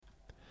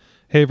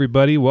Hey,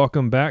 everybody.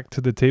 Welcome back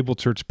to the Table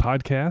Church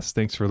podcast.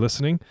 Thanks for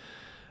listening.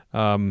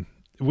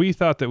 We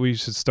thought that we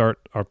should start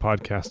our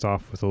podcast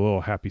off with a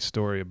little happy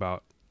story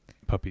about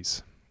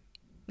puppies.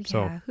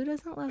 Yeah, who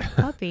doesn't love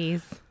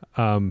puppies?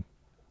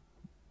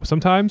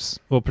 Sometimes,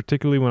 well,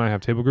 particularly when I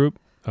have table group,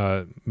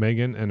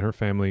 Megan and her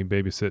family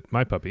babysit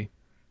my puppy,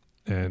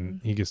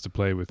 and he gets to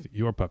play with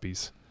your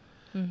puppies.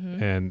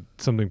 Mm-hmm. And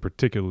something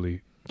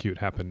particularly cute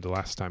happened the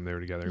last time they were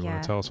together. You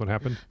want to tell us what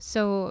happened?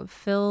 So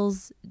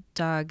Phil's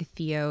dog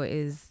Theo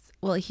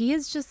he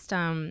is just,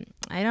 I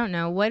don't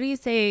know. What do you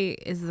say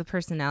is the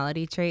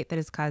personality trait that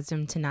has caused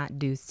him to not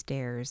do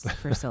stairs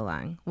for so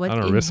long? I don't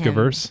know, risk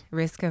averse?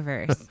 Risk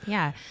averse,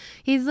 yeah.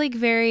 He's like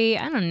very,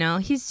 I don't know.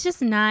 He's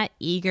just not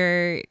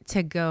eager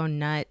to go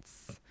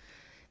nuts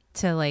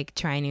to like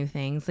try new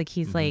things. Like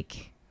he's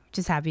like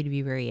just happy to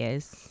be where he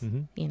is,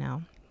 you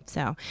know.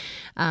 So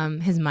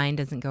his mind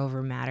doesn't go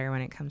over matter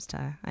when it comes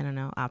to, I don't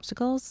know,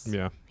 obstacles.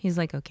 Yeah. He's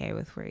like okay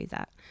with where he's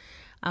at.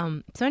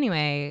 So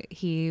anyway,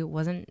 he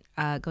wasn't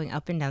going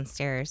up and down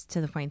stairs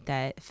to the point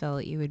that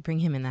Phil, you would bring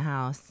him in the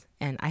house,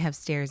 and I have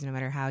stairs no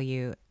matter how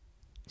you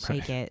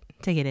shake it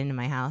to get into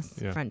my house,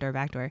 front door,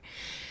 back door.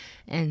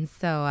 And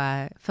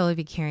so Phil would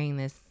be carrying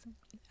this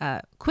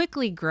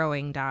quickly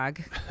growing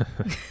dog.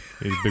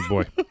 He's a big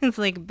boy. It's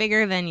like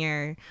bigger than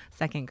your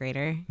second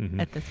grader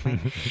at this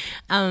point.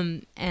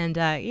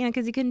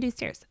 Because he couldn't do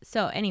stairs.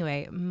 So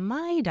anyway,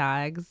 my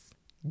dogs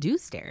do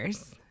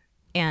stairs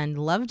and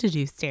love to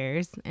do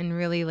stairs, and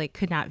really like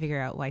could not figure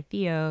out why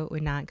Theo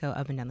would not go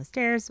up and down the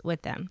stairs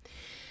with them.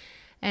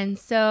 And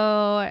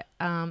so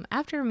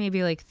after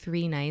maybe like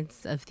 3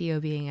 nights of Theo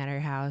being at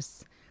our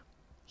house,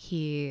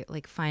 he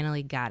like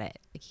finally got it.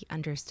 Like he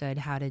understood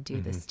how to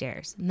do the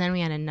stairs. And then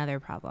we had another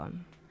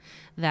problem,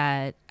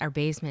 that our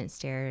basement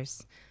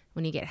stairs,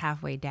 when you get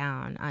halfway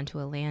down onto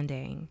a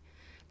landing,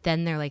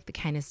 then they're like the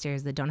kind of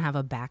stairs that don't have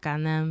a back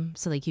on them,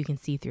 so like you can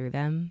see through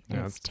them, and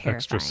it's terrifying.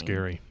 Extra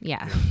scary.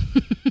 Yeah.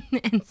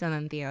 And so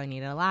then Theo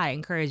needed a lot of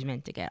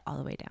encouragement to get all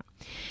the way down.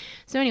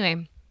 So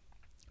anyway,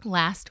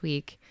 last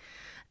week,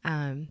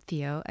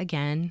 Theo,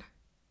 again,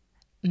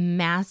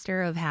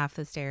 master of half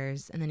the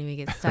stairs, and then he would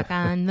get stuck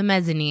on the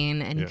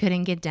mezzanine and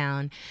couldn't get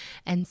down.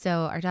 And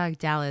so our dog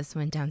Dallas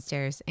went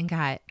downstairs and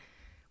got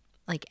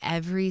like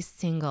every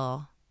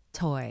single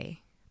toy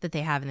that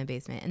they have in the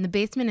basement. And the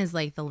basement is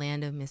like the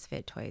land of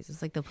misfit toys.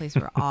 It's like the place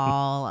where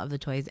all of the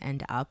toys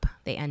end up.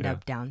 They end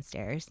up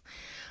downstairs.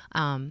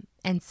 And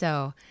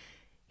so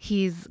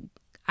he's,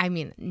 I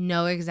mean,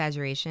 no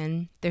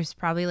exaggeration, there's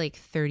probably like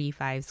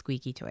 35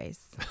 squeaky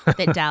toys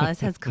that Dallas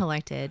has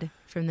collected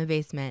from the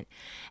basement.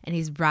 And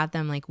he's brought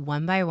them like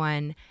one by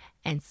one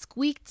and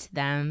squeaked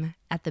them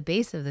at the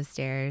base of the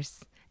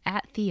stairs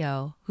at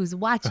Theo, who's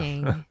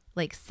watching,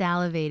 like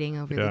salivating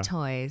over the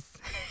toys,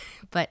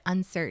 but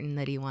uncertain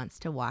that he wants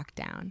to walk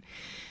down.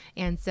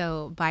 And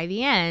so by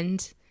the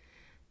end,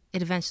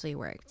 it eventually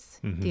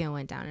worked. Theo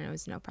went down and it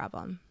was no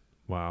problem.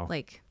 Wow.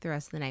 Like the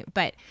rest of the night.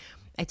 But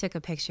I took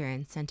a picture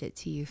and sent it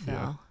to you,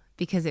 Phil,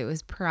 because it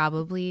was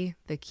probably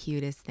the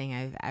cutest thing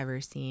I've ever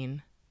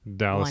seen.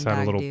 Dallas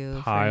had a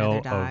little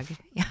pile of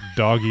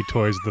doggy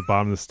toys at the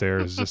bottom of the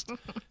stairs, just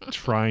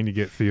trying to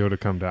get Theo to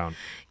come down.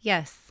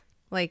 Yes.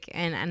 Like,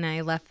 and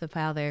I left the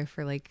pile there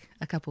for like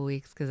a couple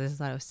weeks because I just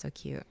thought it was so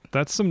cute.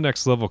 That's some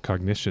next level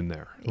cognition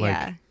there. Like,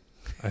 yeah.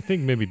 I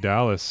think maybe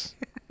Dallas,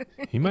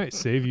 he might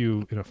save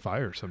you in a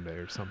fire someday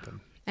or something.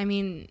 I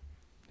mean,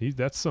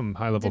 that's some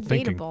high level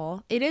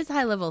debatable. thinking. It is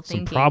high level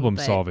thinking. Some problem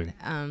solving.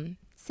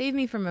 Save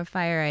me from a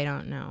fire, I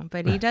don't know.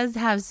 But he does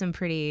have some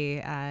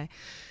pretty,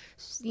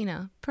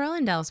 Pearl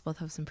and Dallas both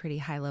have some pretty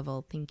high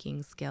level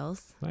thinking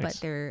skills. Nice. But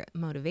their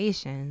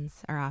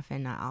motivations are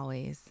often not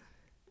always.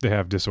 They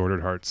have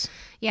disordered hearts.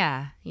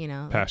 Yeah, you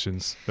know.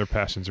 Passions. Their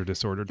passions are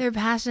disordered. Their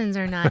passions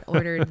are not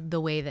ordered the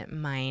way that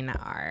mine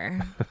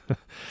are.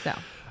 So.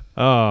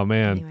 Oh,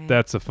 man. Anyway.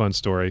 That's a fun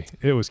story.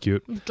 It was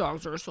cute.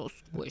 Dogs are so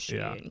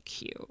squishy and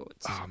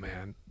cute. Oh,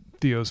 man.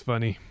 Theo's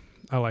funny.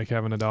 I like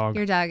having a dog.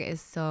 Your dog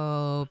is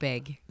so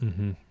big.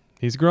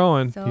 He's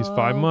growing. So he's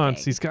 5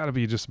 months. big. He's got to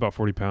be just about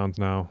 40 pounds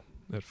now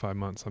at 5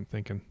 months, I'm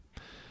thinking.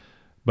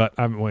 But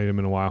I haven't weighed him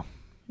in a while.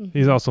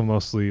 He's also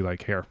mostly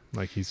like hair.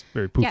 Like he's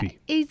very poofy.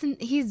 Yeah,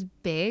 he's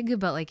big,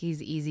 but like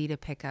he's easy to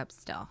pick up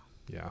still.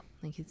 Yeah.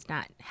 Like it's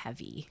not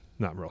heavy.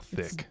 Not real thick.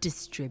 It's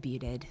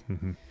distributed.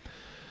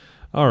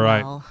 All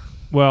right.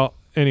 Well,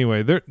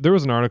 anyway, there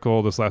was an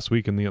article this last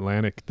week in The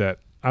Atlantic that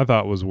I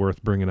thought was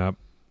worth bringing up.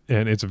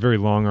 And it's a very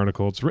long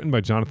article. It's written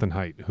by Jonathan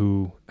Haidt,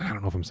 who, I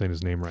don't know if I'm saying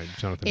his name right.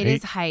 Jonathan Haidt. It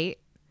is Haidt,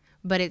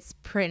 but it's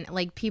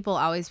like people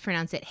always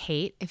pronounce it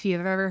Haidt. If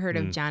you've ever heard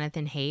of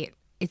Jonathan Haidt,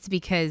 it's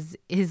because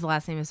his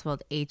last name is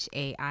spelled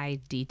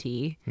Haidt.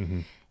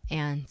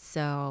 And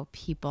so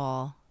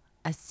people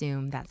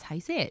assume that's how you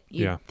say it.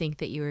 You think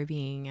that you were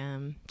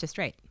being just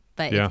right.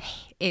 But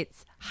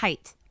it's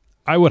Haidt.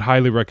 I would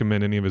highly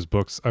recommend any of his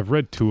books. I've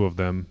read 2 of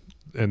them,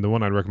 and the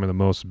one I'd recommend the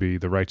most would be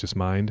The Righteous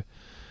Mind.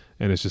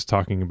 And it's just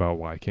talking about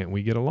why can't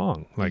we get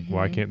along? Like,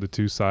 why can't the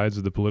two sides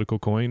of the political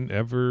coin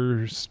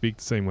ever speak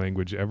the same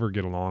language, ever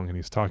get along? And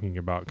he's talking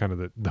about kind of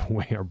the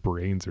way our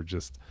brains are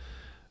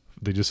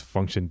they just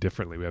function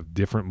differently. We have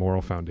different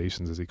moral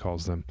foundations, as he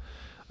calls them.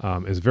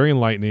 Is very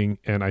enlightening,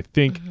 and I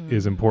think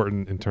is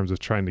important in terms of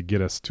trying to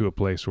get us to a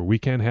place where we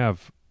can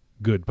have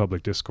good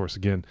public discourse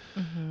again.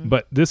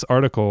 But this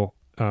article,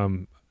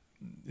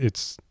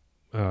 it's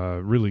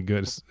really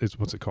good. It's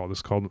what's it called?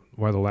 It's called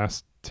Why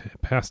the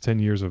Past 10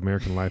 Years of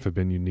American Life Have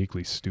Been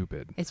Uniquely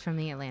Stupid. It's from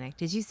The Atlantic.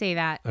 Did you say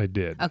that? I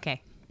did.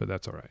 Okay. But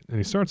that's all right. And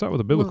he starts out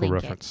with a biblical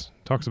reference.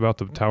 Talks about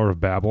the Tower of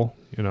Babel,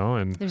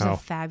 and there's how a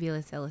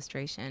fabulous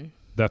illustration.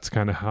 That's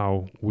kind of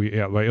how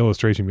by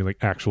illustration, mean like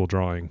actual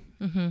drawing.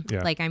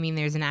 Yeah. Like,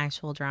 there's an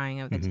actual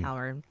drawing of the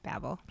Tower of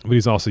Babel. But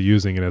he's also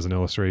using it as an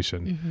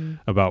illustration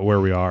about where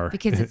we are.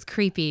 Because it's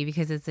creepy,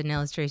 because it's an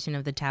illustration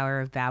of the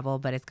Tower of Babel,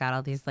 but it's got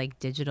all these like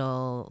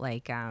digital,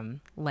 like Nintendo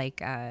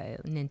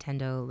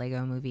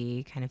Lego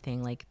movie kind of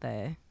thing.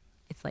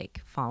 It's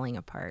like falling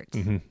apart.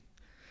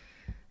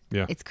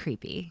 Yeah. It's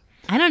creepy.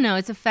 I don't know.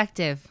 It's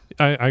effective.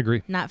 I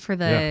agree. Not for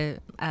the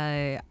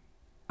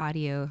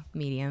audio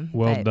medium.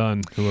 Well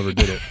done, whoever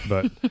did it.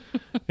 But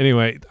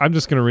anyway, I'm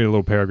just going to read a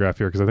little paragraph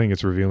here because I think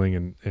it's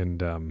revealing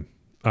and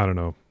I don't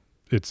know,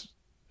 it's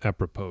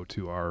apropos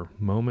to our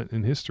moment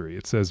in history.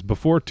 It says,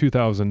 before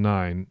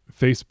 2009,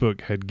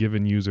 Facebook had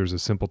given users a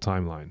simple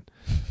timeline,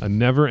 a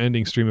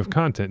never-ending stream of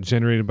content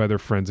generated by their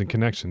friends and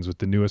connections, with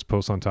the newest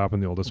posts on top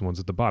and the oldest ones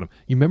at the bottom.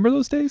 You remember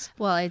those days?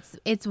 Well,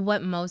 it's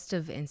what most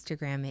of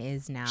Instagram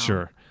is now.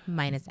 Sure.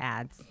 Minus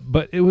ads.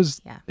 But it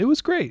was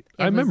great.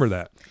 I remember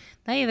that.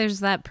 Hey, there's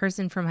that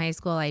person from high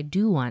school I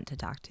do want to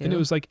talk to. And it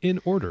was like in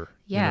order.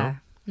 Yeah.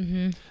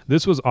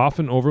 This was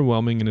often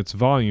overwhelming in its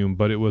volume,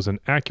 but it was an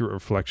accurate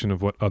reflection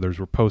of what others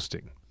were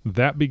posting.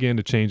 That began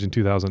to change in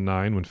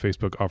 2009 when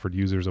Facebook offered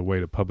users a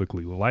way to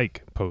publicly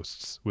like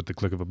posts with the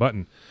click of a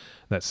button.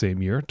 That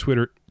same year,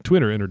 Twitter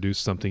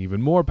introduced something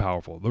even more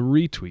powerful, the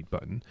retweet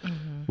button,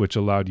 which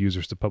allowed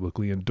users to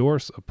publicly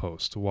endorse a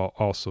post while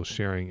also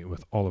sharing it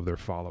with all of their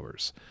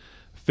followers.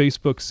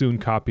 Facebook soon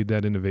copied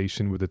that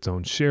innovation with its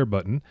own share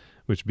button,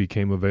 which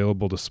became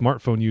available to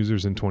smartphone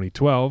users in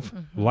 2012.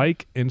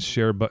 Like and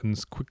share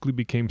buttons quickly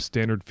became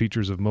standard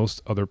features of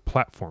most other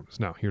platforms.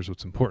 Now, here's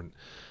what's important.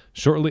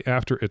 Shortly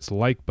after its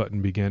like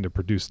button began to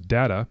produce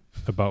data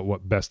about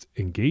what best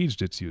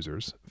engaged its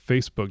users,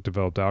 Facebook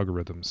developed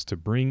algorithms to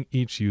bring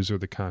each user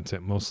the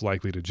content most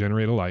likely to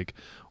generate a like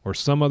or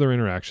some other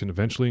interaction,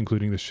 eventually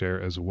including the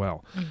share as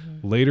well.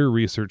 Later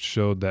research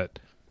showed that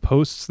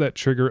posts that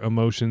trigger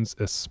emotions,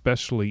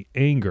 especially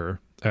anger,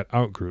 at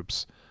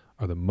outgroups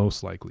are the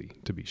most likely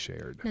to be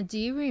shared. Now, do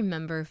you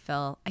remember,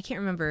 Phil? I can't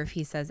remember if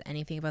he says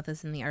anything about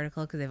this in the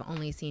article because I've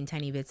only seen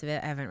tiny bits of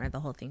it. I haven't read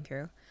the whole thing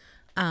through.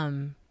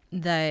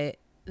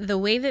 The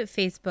way that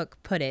Facebook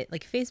put it,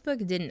 like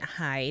Facebook didn't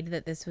hide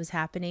that this was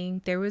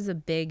happening. There was a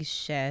big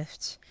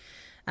shift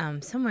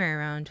somewhere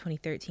around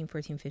 2013,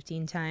 14,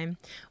 15 time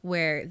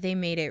where they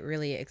made it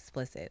really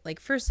explicit.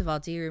 Like, first of all,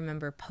 do you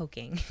remember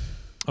poking?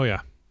 Oh, yeah.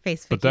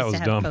 Facebook but that used was to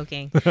have dumb.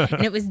 poking.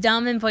 And it was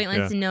dumb and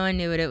pointless and no one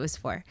knew what it was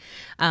for.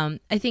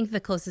 I think the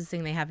closest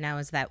thing they have now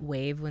is that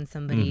wave when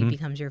somebody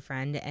becomes your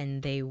friend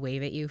and they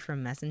wave at you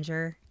from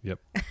Messenger. Yep.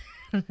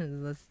 This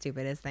is the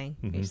stupidest thing.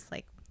 You're just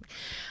like...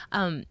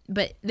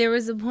 but there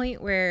was a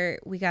point where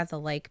we got the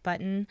like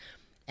button,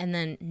 and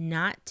then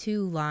not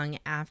too long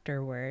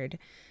afterward,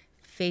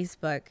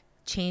 Facebook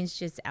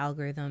changed its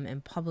algorithm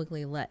and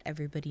publicly let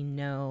everybody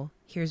know,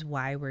 here's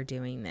why we're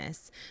doing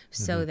this,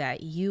 so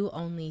that you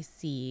only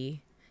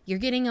see... You're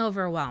getting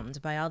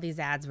overwhelmed by all these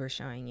ads we're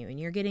showing you, and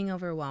you're getting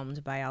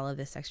overwhelmed by all of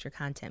this extra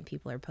content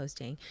people are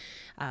posting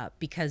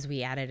because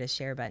we added a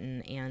share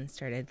button and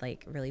started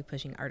like really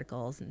pushing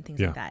articles and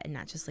things like that, and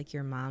not just like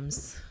your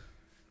mom's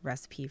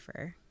recipe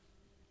for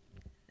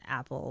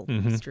apple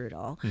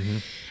strudel.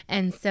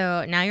 And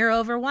so now you're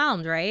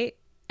overwhelmed, right?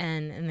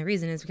 And the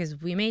reason is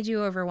because we made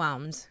you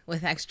overwhelmed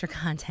with extra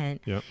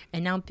content,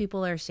 and now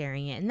people are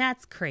sharing it, and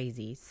that's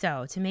crazy.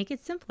 So to make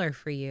it simpler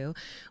for you,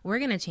 we're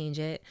going to change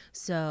it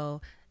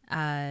so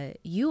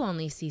you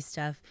only see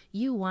stuff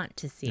you want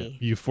to see.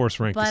 You force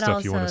rank the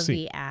stuff you want to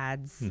see. But also the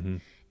ads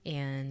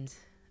and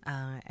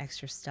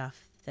extra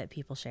stuff that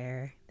people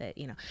share that,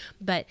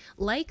 but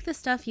like the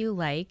stuff you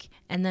like,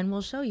 and then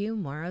we'll show you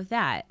more of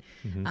that.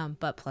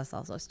 But plus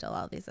also still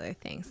all these other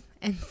things.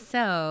 And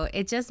so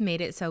it just made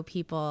it so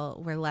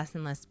people were less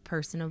and less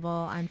personable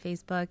on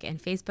Facebook.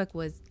 And Facebook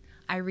was,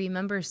 I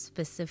remember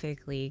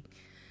specifically,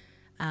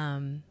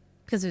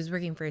 because I was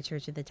working for a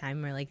church at the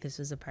time where like this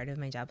was a part of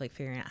my job, like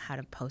figuring out how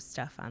to post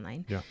stuff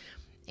online.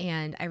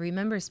 And I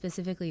remember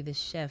specifically the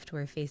shift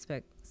where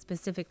Facebook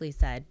specifically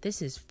said,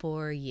 this is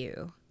for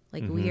you.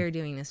 Like, we are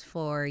doing this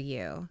for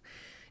you.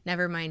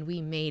 Never mind,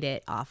 we made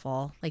it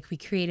awful. Like, we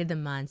created the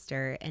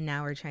monster, and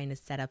now we're trying to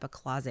set up a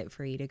closet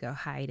for you to go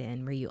hide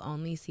in where you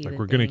only see like the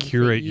we're going to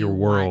curate your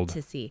world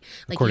to see.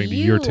 Like, according to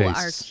your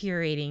tastes. You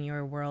are curating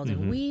your world,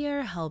 and we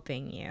are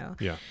helping you.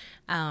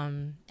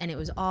 And it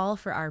was all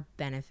for our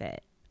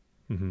benefit.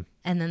 Mm-hmm.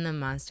 And then the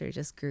monster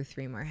just grew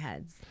 3 more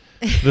heads.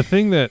 The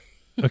thing that,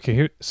 okay,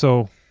 here,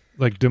 so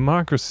like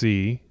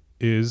democracy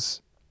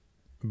is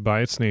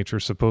by its nature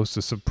supposed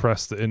to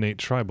suppress the innate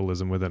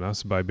tribalism within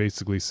us by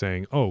basically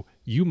saying, oh,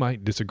 you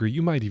might disagree.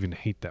 You might even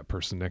hate that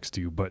person next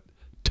to you, but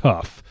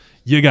tough.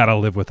 You got to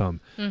live with them.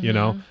 Mm-hmm. You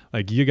know,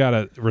 like you got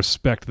to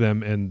respect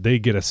them and they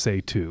get a say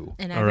too.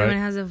 And everyone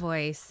has a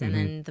voice, and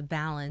then the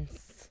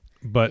balance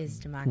is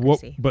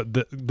democracy. But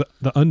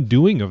the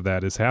undoing of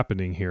that is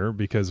happening here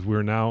because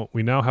we now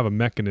have a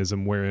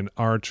mechanism wherein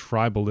our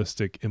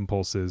tribalistic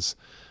impulses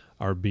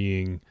are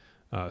being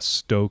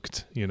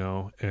stoked, you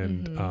know,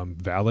 and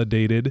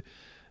validated,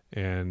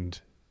 and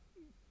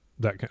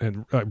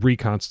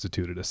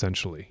reconstituted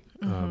essentially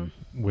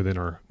within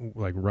our,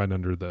 like, right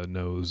under the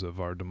nose of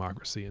our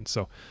democracy. And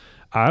so,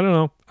 I don't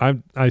know.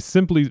 I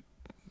simply,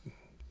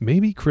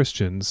 maybe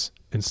Christians,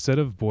 instead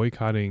of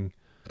boycotting,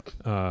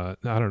 I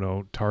don't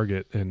know,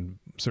 Target and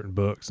certain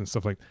books and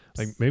stuff like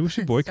maybe we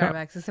should boycott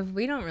Starbucks and stuff.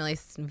 We don't really,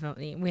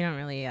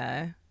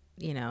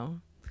 you know.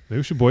 Maybe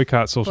we should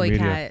boycott social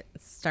media.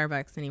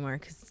 Starbucks anymore,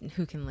 because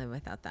who can live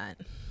without that?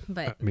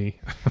 But me.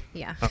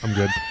 Yeah. I'm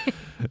good.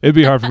 It'd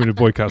be hard for me to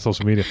boycott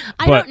social media.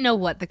 I don't know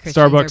what the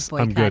Christians Starbucks,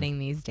 are boycotting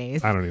these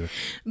days. I don't either.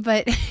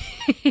 But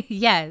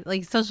yeah,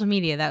 like social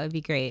media, that would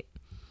be great.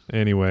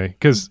 Anyway,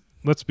 because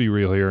let's be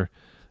real here.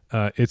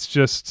 It's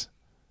just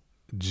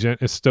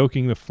it's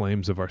stoking the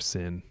flames of our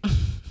sin.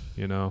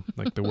 You know,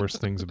 like the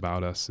worst things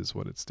about us is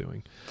what it's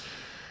doing.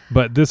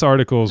 But this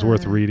article is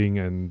worth reading,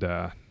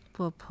 and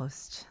we'll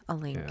post a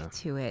link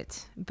to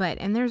it.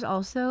 And there's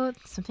also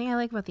something I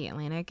like about The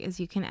Atlantic is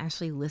you can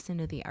actually listen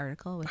to the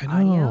article with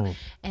audio.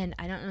 And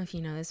I don't know if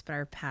you know this, but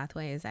our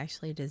pathway is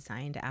actually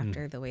designed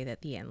after the way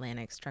that The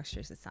Atlantic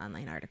structures its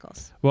online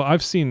articles. Well,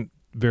 I've seen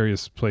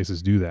various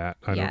places do that.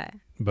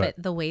 But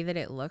the way that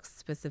it looks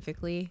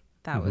specifically,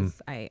 that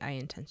was I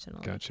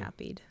intentionally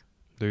copied.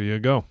 There you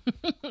go.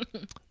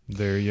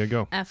 There you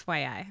go.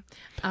 FYI.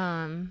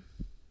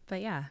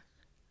 But yeah.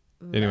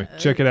 Anyway,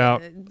 check it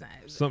out.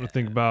 Something to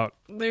think about.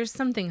 There's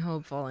something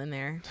hopeful in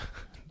there.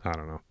 I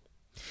don't know.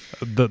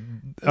 I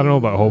don't know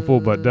about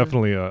hopeful, but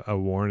definitely a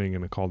warning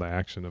and a call to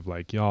action of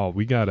like, y'all,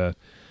 we gotta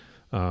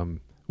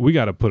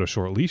put a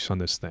short leash on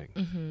this thing.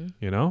 Mm-hmm.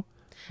 You know,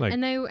 like,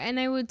 and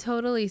I would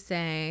totally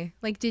say,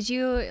 like, did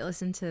you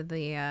listen to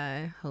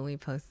the Holy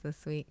Post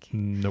this week?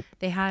 Nope.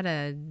 They had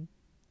a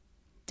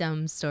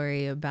dumb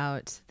story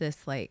about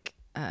this like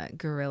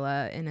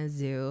gorilla in a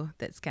zoo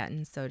that's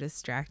gotten so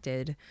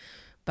distracted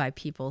by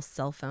people's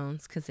cell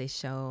phones because they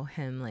show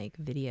him like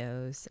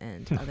videos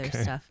and other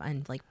stuff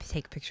and like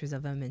take pictures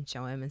of him and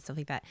show him and stuff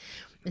like that.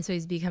 And so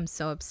he's become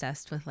so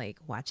obsessed with like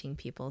watching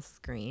people's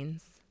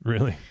screens.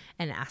 Really?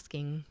 And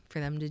asking for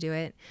them to do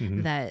it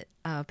that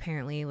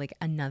apparently like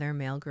another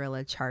male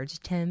gorilla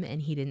charged him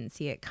and he didn't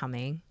see it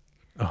coming.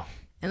 Oh.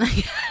 And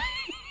like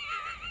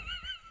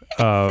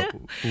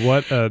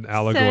what an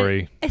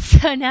allegory.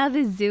 So now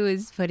the zoo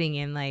is putting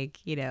in like,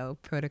 you know,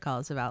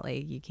 protocols about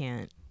like you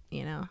can't,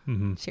 you know,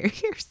 share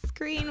your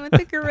screen with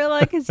the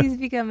gorilla because he's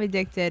become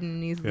addicted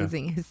and he's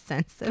losing his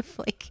sense of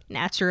like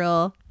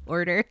natural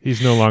order.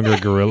 He's no longer a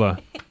gorilla.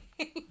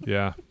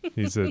 Yeah,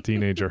 he's a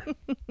teenager,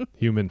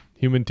 human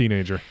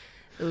teenager.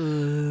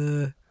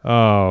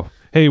 Oh,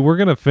 hey, we're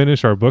gonna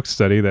finish our book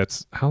study.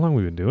 That's how long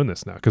we've been doing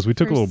this now because we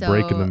took a little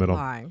break in the middle.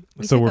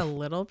 We took a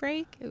little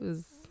break.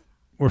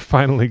 We're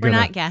finally gonna.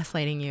 We're not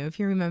gaslighting you. If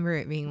you remember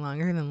it being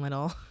longer than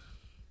little,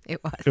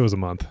 it was. It was a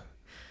month,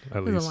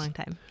 at least. It was a long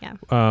time. Yeah.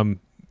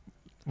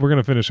 We're going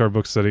to finish our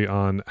book study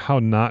on how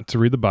not to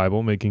read the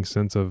Bible, making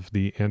sense of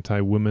the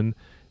anti-women,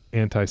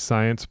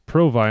 anti-science,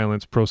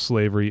 pro-violence,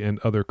 pro-slavery, and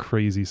other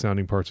crazy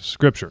sounding parts of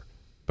Scripture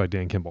by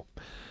Dan Kimball.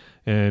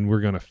 And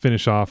we're going to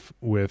finish off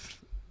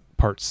with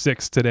part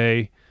 6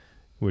 today,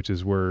 which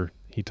is where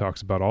he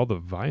talks about all the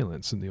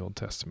violence in the Old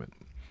Testament.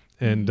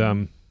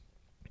 And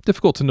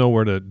difficult to know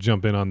where to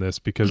jump in on this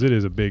because it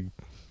is a big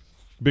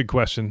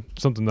question,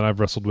 something that I've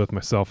wrestled with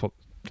myself, I'll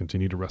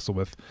continue to wrestle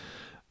with.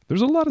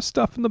 There's a lot of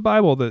stuff in the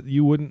Bible that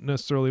you wouldn't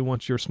necessarily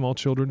want your small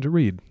children to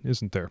read,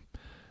 isn't there?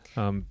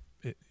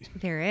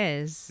 There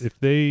is. If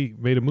they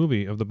made a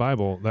movie of the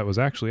Bible that was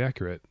actually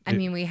accurate. I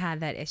mean, we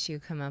had that issue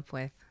come up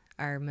with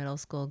our middle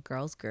school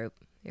girls group.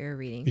 They were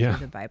reading through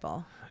the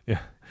Bible. Yeah.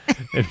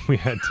 And we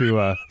had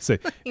to say,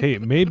 hey,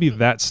 maybe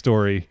that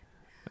story,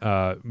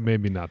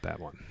 maybe not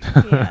that one.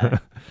 Yeah.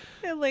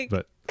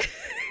 But,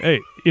 hey,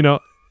 you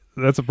know,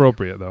 that's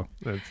appropriate, though.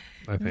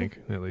 I think,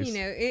 at least. You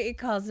know, it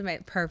calls them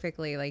out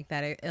perfectly, like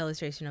that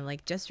illustration of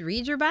like, just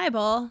read your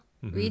Bible.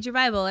 Read your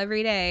Bible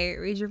every day.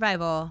 Read your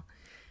Bible.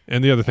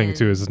 And the other thing,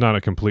 too, is it's not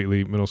a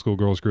completely middle school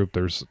girls group.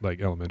 There's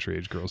like elementary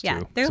age girls, too.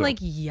 Yeah, they're like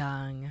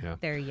young. Yeah.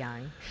 They're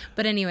young.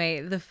 But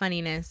anyway, the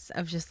funniness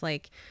of just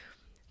like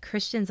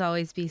Christians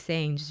always be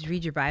saying, just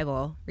read your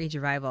Bible. Read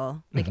your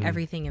Bible. Like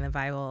everything in the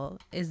Bible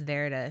is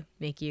there to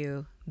make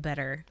you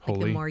better. Like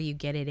the more you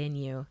get it in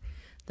you,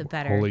 the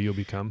better. Holy you'll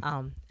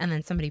become. And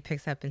then somebody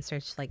picks up and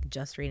starts like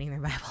just reading their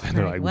Bible. And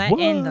they're like, what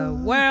in the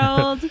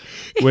world?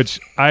 Which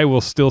I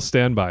will still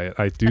stand by it.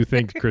 I do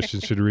think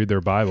Christians should read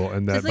their Bible,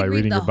 and that Just, like, by read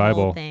reading the your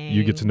Bible, whole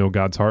you get to know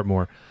God's heart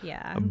more.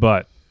 Yeah.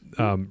 But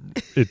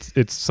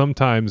it's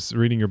sometimes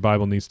reading your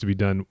Bible needs to be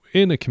done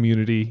in a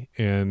community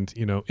and,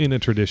 in a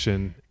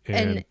tradition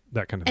and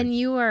that kind of thing. And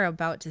you are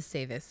about to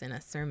say this in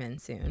a sermon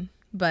soon.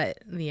 But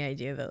the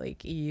idea that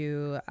like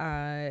you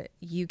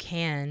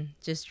can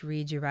just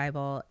read your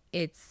Bible,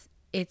 it's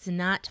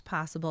not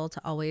possible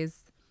to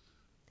always,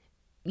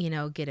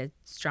 get a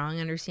strong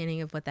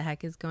understanding of what the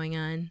heck is going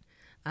on.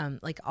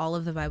 Like all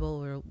of the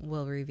Bible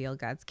will reveal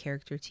God's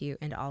character to you,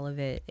 and all of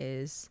it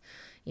is,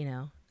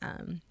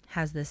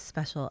 has this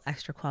special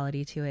extra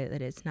quality to it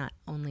that it's not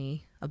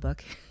only a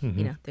book.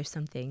 Mm-hmm. There's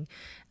something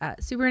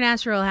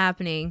supernatural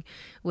happening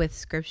with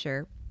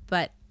Scripture,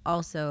 but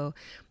also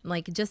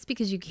like just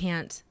because you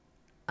can't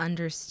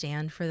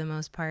understand for the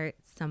most part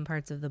some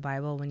parts of the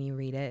Bible when you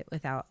read it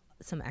without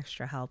some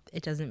extra help,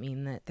 it doesn't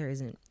mean that there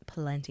isn't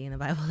plenty in the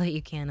Bible that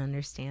you can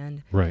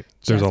understand. Right.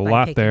 There's a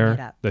lot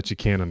there that you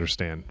can't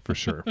understand for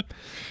sure.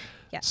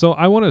 Yeah. So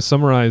I want to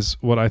summarize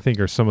what I think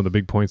are some of the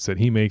big points that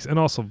he makes, and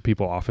also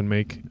people often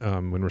make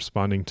when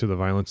responding to the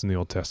violence in the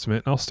Old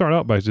Testament. I'll start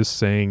out by just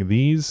saying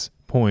these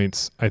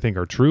points I think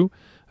are true.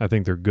 I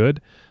think they're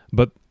good,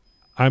 but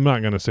I'm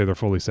not going to say they're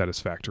fully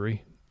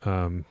satisfactory.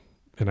 And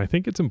I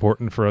think it's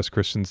important for us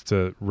Christians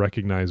to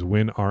recognize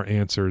when our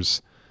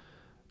answers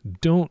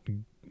don't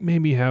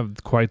maybe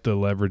have quite the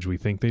leverage we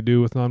think they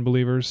do with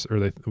non-believers,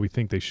 or we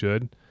think they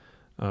should,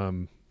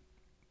 in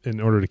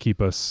order to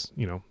keep us,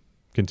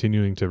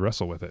 continuing to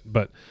wrestle with it.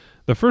 But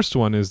the first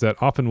one is that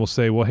often we'll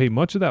say, well, hey,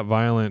 much of that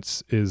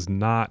violence is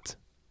not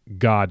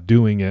God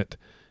doing it,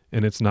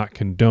 and it's not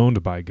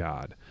condoned by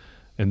God.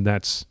 And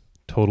that's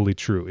totally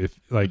true. If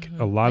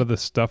a lot of the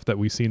stuff that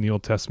we see in the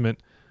Old Testament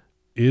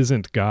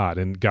isn't God,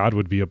 and God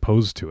would be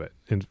opposed to it.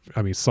 And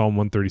Psalm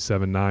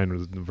 137:9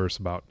 was the verse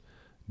about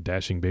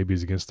dashing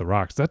babies against the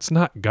rocks. That's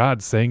not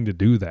God saying to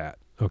do that.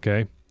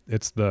 Okay.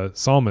 It's the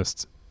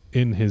psalmist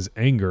in his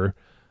anger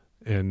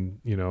and,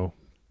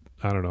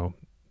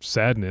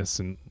 sadness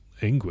and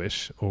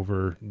anguish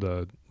over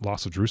the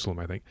loss of Jerusalem,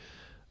 I think,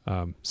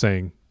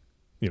 saying,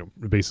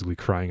 basically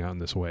crying out in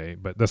this way,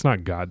 but that's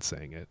not God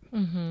saying it.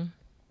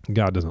 Mm-hmm.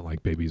 God doesn't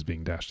like babies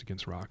being dashed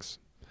against rocks.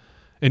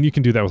 And you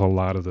can do that with a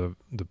lot of the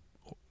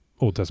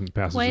Old Testament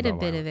passages. Quite a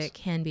bit violence. of it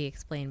can be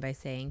explained by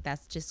saying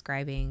that's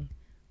describing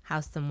how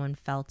someone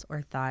felt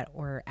or thought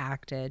or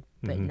acted,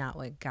 but not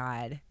what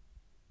God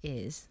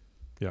is.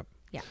 Yep.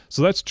 Yeah.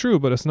 So that's true,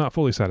 but it's not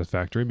fully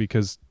satisfactory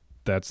because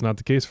that's not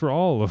the case for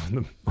all of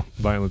the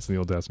violence in the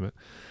Old Testament.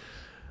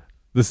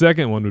 The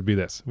second one would be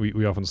this.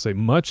 We often say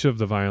much of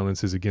the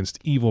violence is against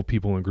evil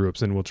people and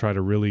groups, and we'll try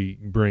to really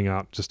bring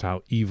out just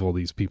how evil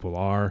these people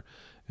are.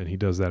 And he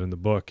does that in the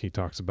book. He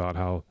talks about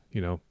how,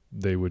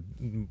 the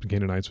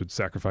Canaanites would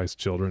sacrifice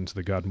children to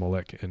the god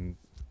Molech, and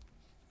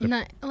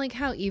not like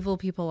how evil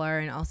people are,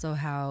 and also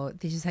how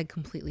they just had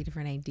completely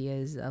different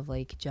ideas of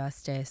like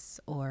justice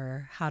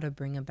or how to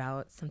bring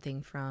about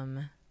something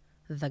from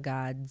the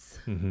gods,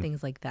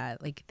 things like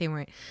that. Like they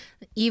weren't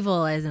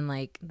evil as in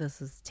like,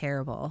 this is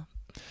terrible.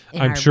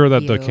 I'm sure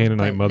that the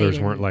Canaanite mothers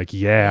weren't like,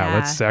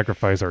 let's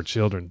sacrifice our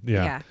children.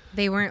 Yeah.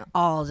 They weren't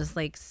all just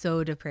like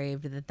so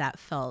depraved that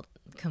felt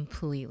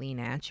completely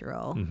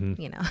natural,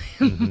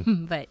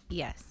 but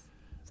yes.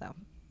 So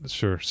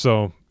sure.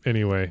 So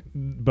anyway,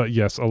 but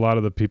yes, a lot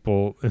of the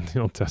people in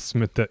the Old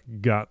Testament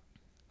that got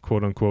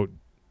quote unquote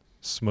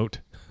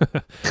smote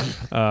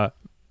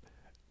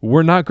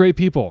were not great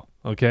people.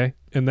 Okay.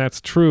 And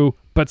that's true,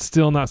 but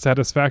still not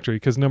satisfactory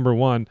because number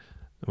one,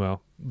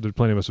 well, there's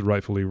plenty of us would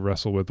rightfully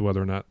wrestle with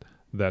whether or not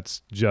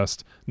that's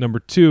just. Number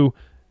two,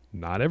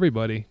 not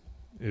everybody.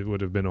 It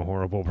would have been a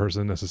horrible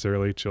person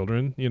necessarily.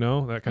 Children,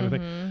 that kind of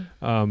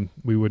thing.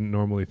 We wouldn't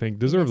normally think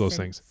deserve those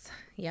things.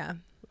 Yeah.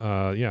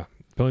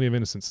 Plenty of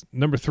innocence.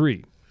 Number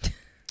three,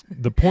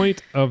 the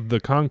point of the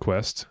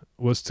conquest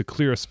was to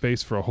clear a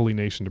space for a holy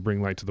nation to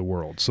bring light to the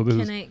world. So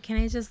can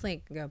I just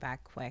like go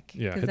back quick?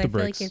 Yeah, because I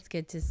feel like it's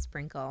good to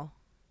sprinkle.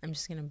 I'm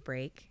just gonna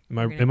break.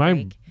 Am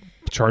I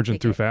charging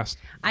through fast?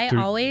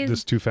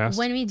 This too fast?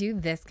 When we do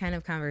this kind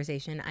of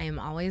conversation, I am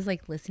always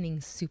like listening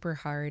super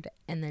hard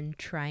and then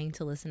trying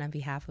to listen on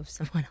behalf of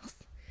someone else.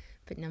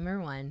 But number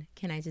one,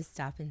 can I just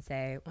stop and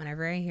say,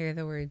 whenever I hear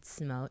the word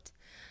smote,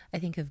 I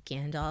think of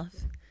Gandalf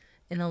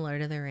in The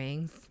Lord of the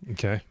Rings.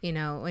 Okay.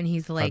 When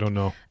he's like, I don't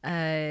know.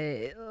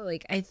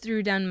 Like I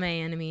threw down my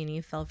enemy and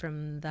he fell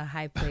from the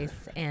high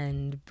place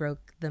and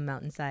broke the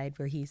mountainside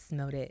where he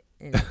smote it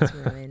in its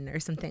ruin or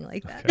something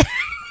like that.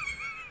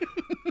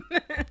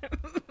 Okay.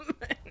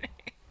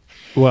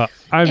 Well,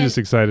 I'm just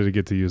excited to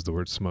get to use the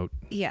word smote.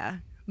 Yeah.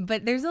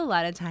 But there's a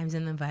lot of times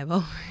in the Bible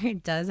where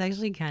it does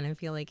actually kind of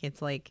feel like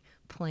it's like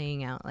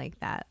playing out like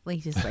that. Like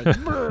just like,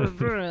 brr,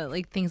 brr,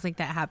 like things like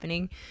that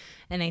happening.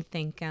 And I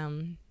think,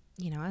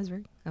 as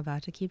we're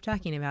about to keep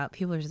talking about,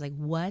 people are just like,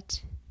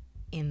 what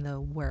in the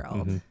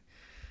world?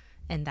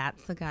 And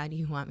that's the God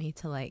you want me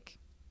to like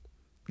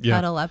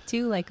cuddle up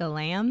to like a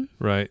lamb.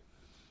 Right.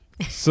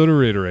 So to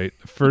reiterate,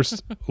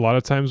 first, a lot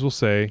of times we'll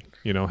say,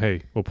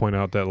 hey, we'll point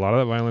out that a lot of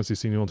that violence you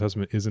see in the Old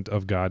Testament isn't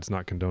of God. It's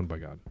not condoned by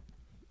God.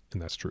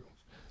 And that's true.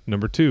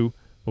 Number two,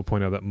 we'll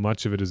point out that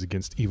much of it is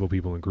against evil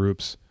people and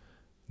groups.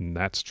 And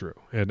that's true.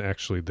 And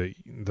actually, the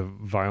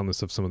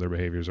vileness of some of their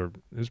behaviors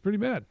is pretty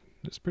bad.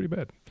 It's pretty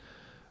bad.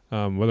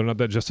 Whether or not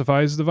that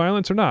justifies the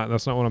violence or not,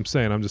 that's not what I'm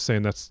saying. I'm just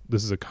saying this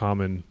is a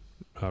common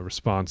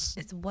response.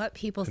 It's what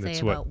people say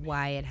about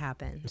why it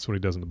happened. That's what he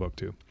does in the book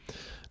too.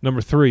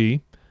 Number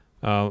three,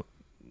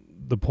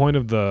 the point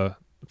of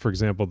for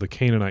example, the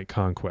Canaanite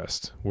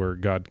conquest, where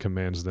God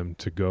commands them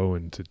to go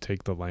and to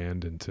take the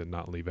land and to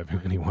not leave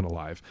anyone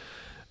alive.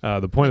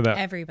 The point of that,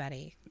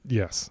 everybody.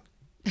 Yes,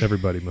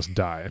 everybody must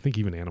die. I think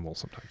even animals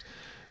sometimes.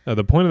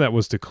 The point of that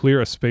was to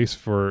clear a space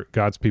for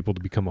God's people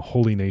to become a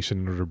holy nation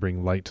in order to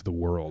bring light to the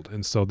world.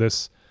 And so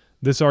this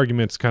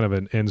argument's kind of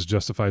an ends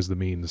justifies the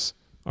means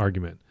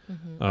argument.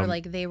 Mm-hmm. Or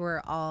like they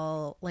were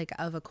all like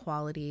of a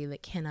quality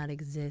that cannot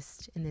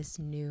exist in this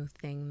new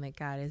thing that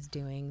God is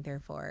doing.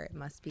 Therefore, it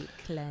must be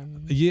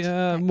cleansed.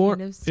 Yeah, more.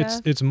 Kind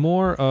of it's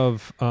more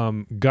of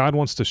God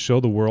wants to show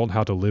the world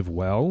how to live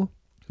well.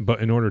 But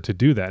in order to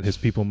do that, his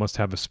people must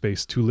have a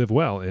space to live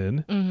well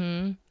in.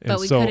 Mm-hmm. But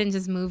we couldn't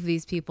just move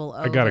these people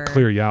over. I got to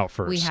clear you out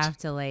first. We have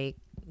to like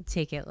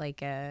take it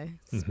like a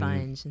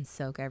sponge and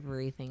soak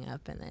everything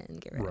up and then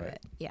get rid of it.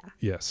 Yeah.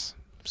 Yes.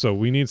 So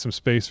we need some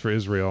space for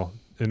Israel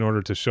in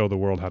order to show the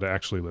world how to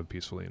actually live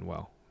peacefully and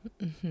well.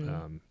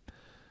 Mm-hmm.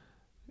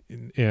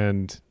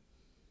 And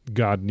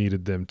God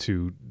needed them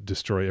to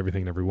destroy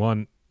everything and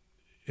everyone.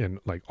 And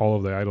like all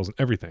of the idols and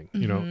everything,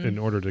 in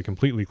order to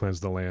completely cleanse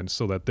the land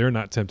so that they're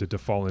not tempted to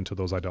fall into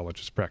those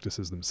idolatrous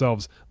practices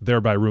themselves,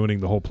 thereby ruining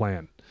the whole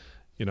plan,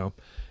 and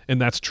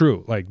that's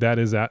true. Like that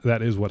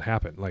is what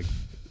happened. Like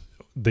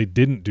they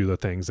didn't do the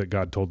things that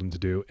God told them to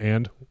do.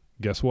 And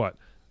guess what?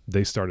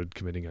 They started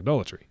committing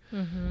idolatry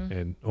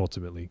and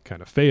ultimately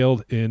kind of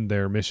failed in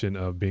their mission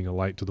of being a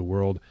light to the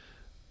world,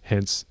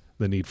 hence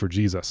the need for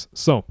Jesus.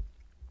 So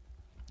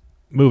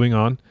moving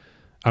on.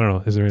 I don't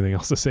know. Is there anything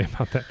else to say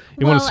about that?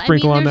 You want to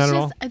sprinkle on that at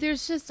all?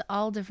 There's just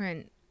all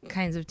different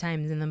kinds of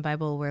times in the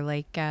Bible where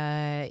like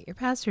your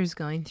pastor's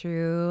going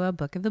through a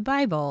book of the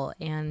Bible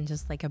and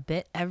just like a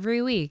bit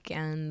every week.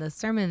 And the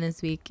sermon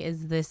this week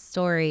is this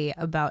story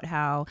about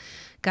how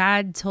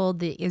God told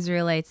the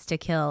Israelites to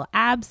kill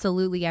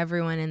absolutely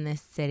everyone in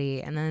this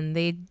city. And then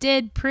they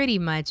did pretty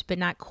much, but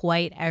not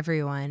quite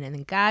everyone. And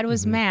then God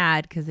was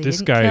mad because they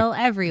didn't kill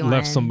everyone.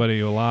 Left somebody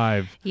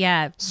alive.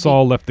 Yeah.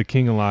 Saul left the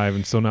king alive.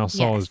 And so now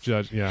Saul is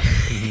judged. Yeah.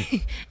 Mm-hmm.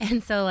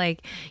 And so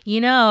like, you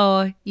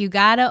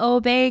got to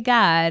obey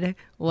God.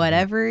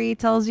 Whatever he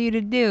tells you to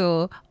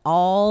do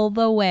all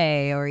the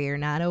way, or you're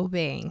not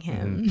obeying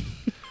him.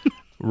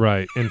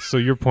 Right. And so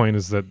your point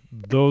is that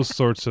those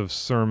sorts of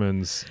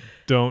sermons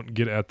don't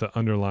get at the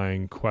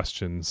underlying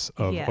questions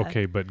of,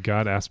 okay, but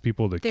God asked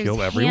people to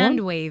kill everyone?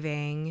 Hand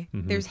waving.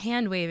 There's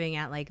hand waving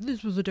at like,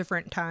 this was a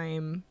different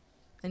time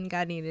and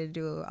God needed to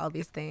do all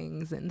these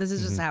things. And this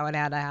is just how it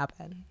had to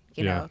happen.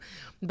 You know,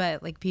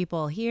 but like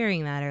people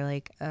hearing that are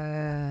like,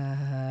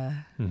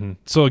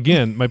 So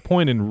again, my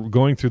point in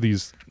going through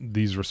these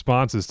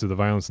responses to the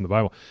violence in the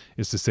Bible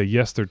is to say,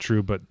 yes, they're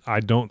true, but I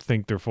don't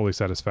think they're fully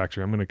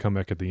satisfactory. I'm going to come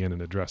back at the end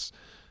and address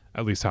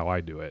at least how I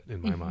do it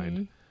in my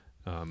mind.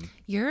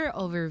 You're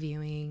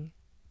overviewing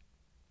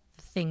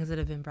things that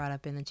have been brought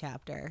up in the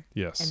chapter.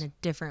 Yes. And the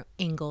different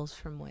angles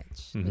from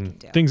which we can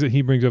do. Things that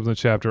he brings up in the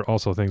chapter,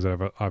 also things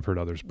that I've heard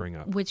others bring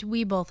up. Which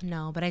we both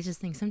know, but I just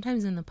think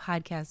sometimes in the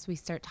podcast we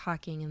start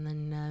talking and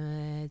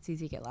then it's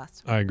easy to get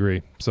lost. I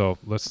agree. So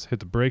let's hit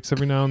the brakes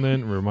every now and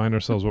then and remind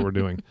ourselves what we're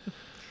doing.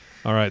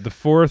 All right. The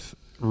fourth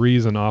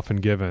reason often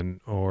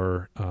given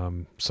or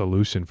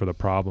solution for the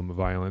problem of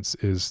violence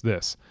is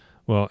this.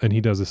 Well, and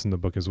he does this in the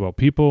book as well.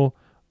 People,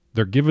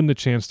 they're given the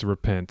chance to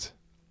repent,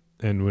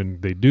 and when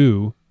they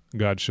do,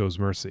 God shows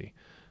mercy.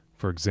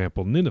 For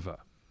example, Nineveh.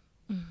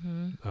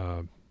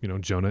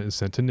 Jonah is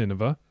sent to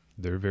Nineveh.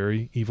 They're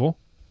very evil.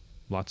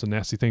 Lots of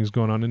nasty things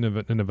going on in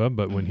Nineveh,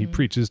 but when he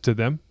preaches to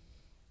them,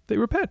 they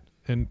repent,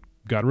 and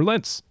God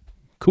relents.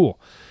 Cool.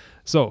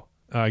 So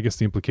I guess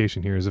the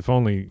implication here is if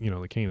only,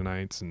 the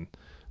Canaanites and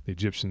the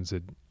Egyptians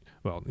had,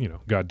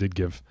 God did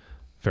give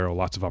Pharaoh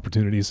lots of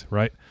opportunities,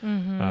 right?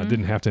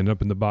 Didn't have to end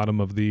up in the bottom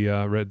of the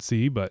Red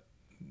Sea, but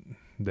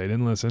they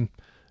didn't listen.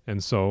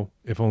 And so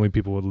if only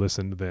people would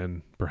listen,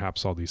 then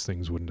perhaps all these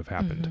things wouldn't have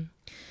happened.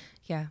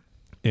 Yeah.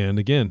 And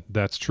again,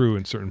 that's true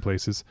in certain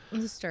places.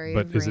 The story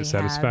but of is Rahab, it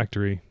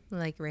satisfactory?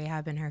 Like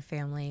Rahab and her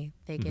family,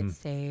 they get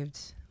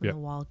saved when the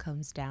wall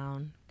comes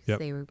down. Because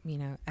they were,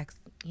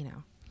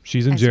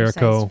 she's in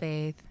Jericho,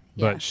 faith.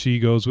 but she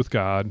goes with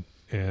God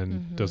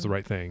and does the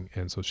right thing.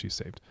 And so she's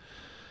saved.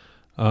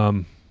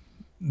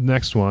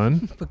 Next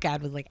one. But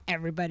God was like,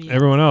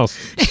 everyone else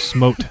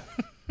smote.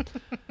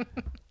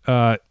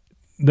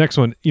 Next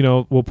one,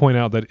 we'll point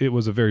out that it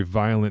was a very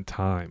violent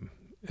time.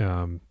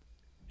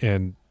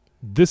 And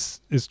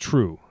this is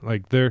true.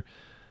 Like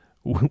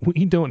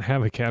we don't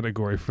have a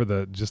category for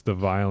just the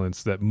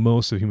violence that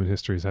most of human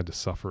history has had to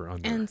suffer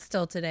under. And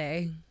still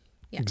today.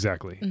 Yeah.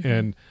 Exactly.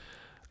 Mm-hmm.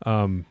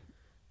 And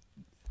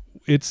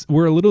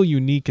we're a little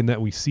unique in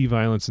that we see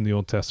violence in the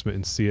Old Testament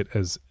and see it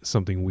as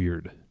something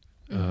weird.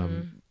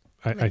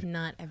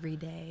 Not every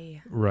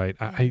day. Right.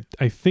 Yeah.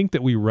 I think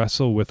that we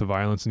wrestle with the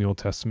violence in the Old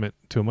Testament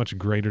to a much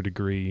greater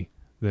degree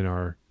than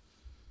our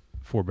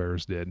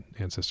forebears did,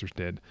 ancestors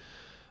did.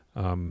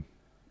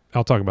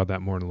 I'll talk about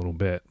that more in a little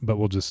bit, but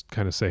we'll just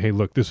kind of say, hey,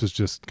 look, this was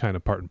just kind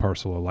of part and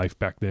parcel of life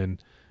back then.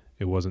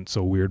 It wasn't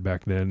so weird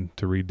back then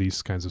to read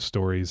these kinds of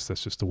stories.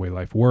 That's just the way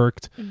life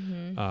worked.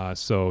 Mm-hmm.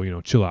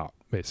 So, chill out,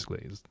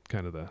 basically, is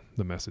kind of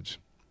the message.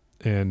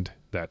 And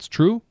that's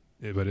true,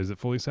 but is it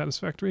fully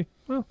satisfactory?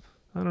 Well,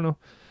 I don't know.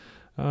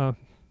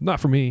 Not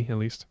for me, at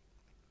least.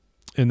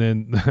 And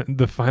then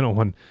the final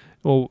one,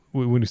 well,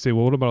 when you say,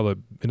 well, what about all the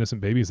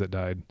innocent babies that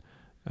died?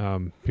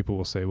 People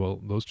will say, well,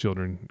 those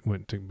children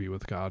went to be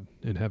with God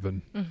in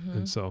heaven. Mm-hmm.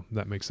 And so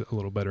that makes it a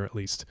little better, at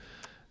least.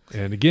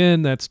 And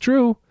again, that's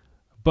true,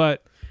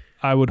 but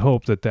I would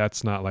hope that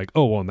that's not like,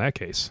 oh, well, in that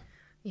case,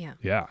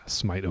 yeah,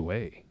 smite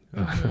away.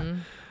 Mm-hmm.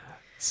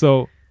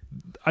 So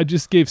I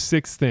just gave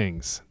 6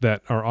 things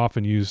that are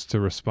often used to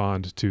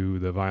respond to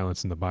the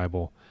violence in the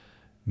Bible.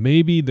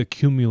 Maybe the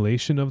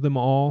accumulation of them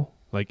all,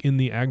 like in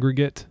the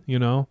aggregate,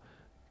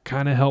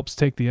 kind of helps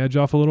take the edge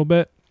off a little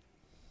bit.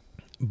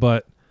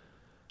 But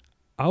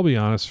I'll be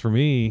honest, for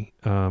me,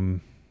 I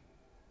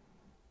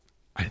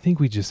think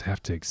we just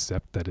have to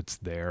accept that it's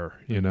there,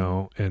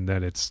 and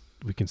that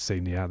we can say,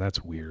 yeah,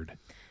 that's weird.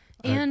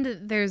 And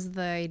there's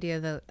the idea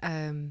that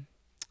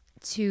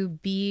to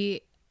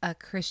be a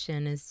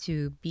Christian is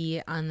to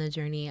be on the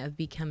journey of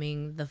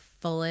becoming the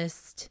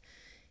fullest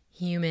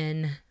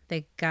human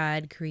that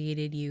God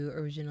created you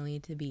originally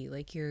to be.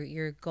 Like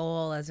your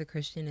goal as a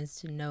Christian is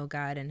to know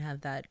God and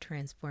have that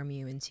transform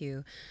you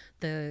into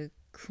the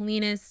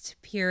cleanest,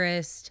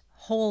 purest,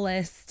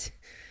 wholest.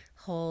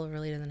 Whole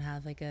really doesn't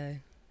have like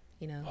a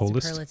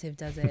Holist? superlative,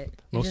 does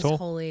it? You're Most just whole?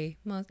 holy.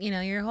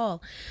 You're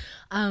whole.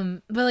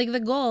 But like the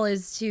goal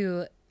is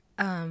to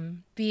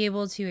be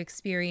able to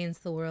experience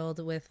the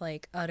world with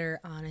like utter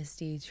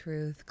honesty,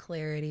 truth,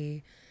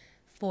 clarity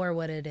for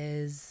what it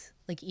is,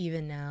 like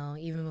even now,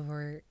 even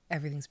before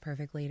everything's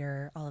perfect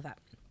later, all of that.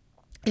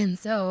 And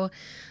so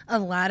a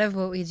lot of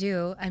what we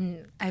do,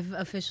 I've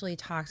officially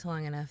talked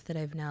long enough that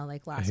I've now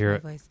like lost my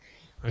voice.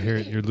 I hear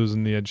it. You're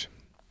losing the edge.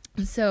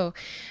 So,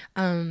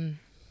 I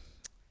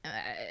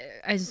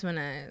just want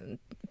to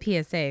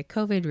PSA,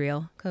 COVID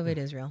real. COVID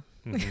is real.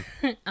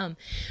 Mm-hmm.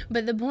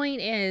 But the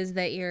point is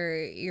that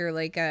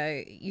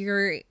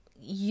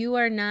you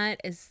are not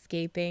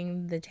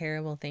escaping the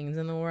terrible things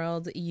in the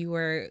world. You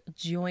are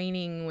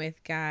joining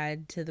with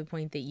God to the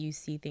point that you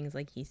see things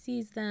like he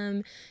sees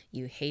them.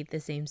 You hate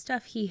the same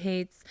stuff he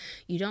hates.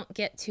 You don't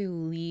get to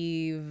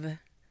leave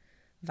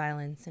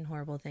violence and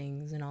horrible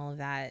things and all of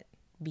that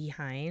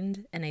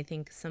behind. And I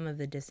think some of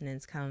the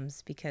dissonance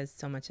comes because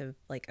so much of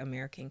like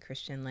American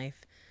Christian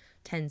life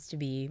tends to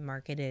be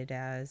marketed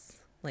as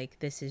like,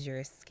 this is your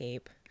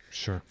escape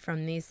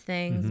from these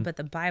things. Mm-hmm. But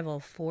the Bible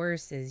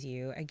forces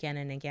you again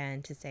and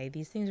again to say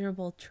these things are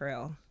both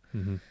true.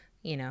 Mm-hmm.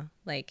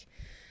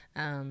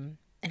 And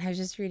I was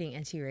just reading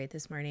N.T. Wright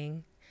this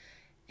morning,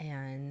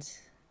 and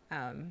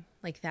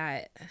like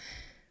that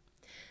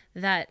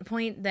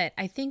point that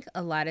I think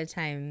a lot of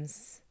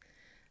times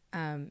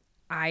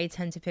I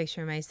tend to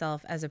picture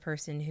myself as a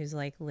person who's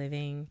like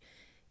living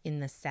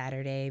in the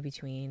Saturday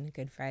between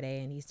Good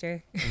Friday and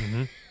Easter.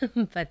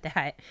 Mm-hmm. But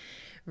that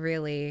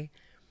really,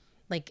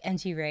 like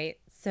N.T. Wright,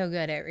 so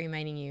good at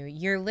reminding you,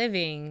 you're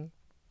living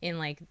in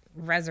like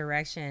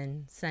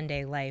resurrection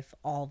Sunday life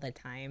all the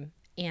time.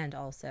 And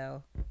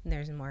also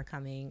there's more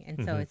coming.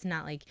 And so it's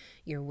not like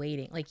you're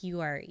waiting, like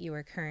you are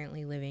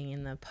currently living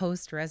in the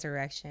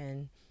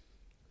post-resurrection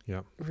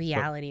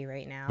reality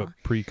right now. But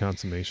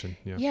pre-consummation.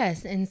 Yeah.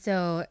 Yes. And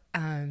so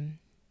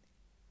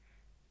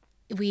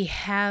we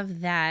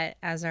have that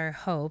as our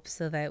hope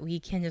so that we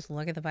can just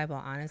look at the Bible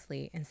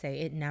honestly and say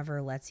it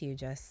never lets you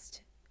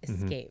just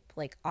escape. Mm-hmm.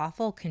 Like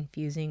awful,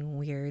 confusing,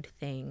 weird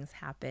things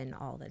happen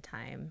all the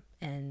time.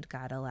 And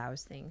God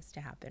allows things to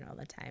happen all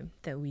the time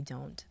that we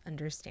don't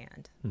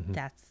understand. Mm-hmm.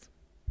 That's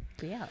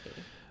reality.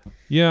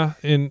 Yeah.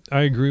 And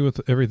I agree with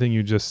everything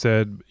you just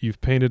said. You've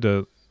painted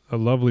a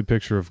lovely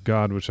picture of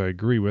God, which I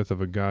agree with,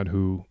 of a God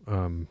who,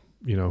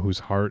 whose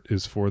heart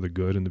is for the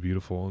good and the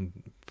beautiful and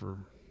for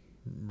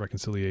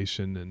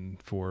reconciliation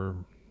and for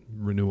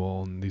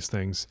renewal and these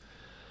things.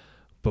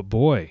 But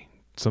boy,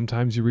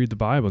 sometimes you read the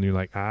Bible and you're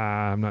like,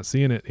 I'm not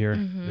seeing it here.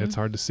 Mm-hmm. It's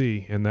hard to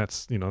see. And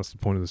that's the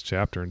point of this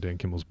chapter in Dan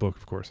Kimball's book,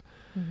 of course.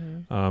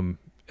 Mm-hmm.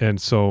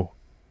 And so,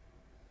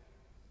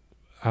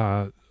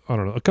 I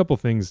don't know, a couple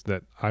things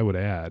that I would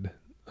add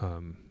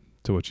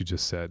to what you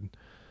just said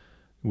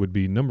would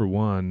be, number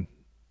one,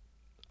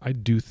 I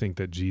do think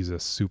that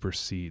Jesus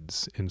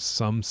supersedes in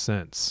some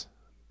sense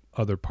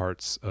other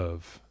parts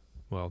of,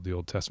 the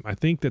Old Testament. I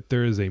think that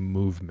there is a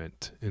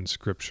movement in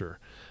Scripture.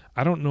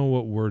 I don't know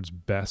what words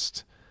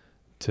best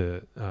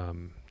to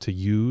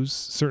use.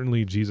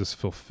 Certainly, Jesus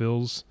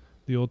fulfills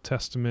the Old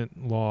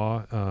Testament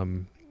law,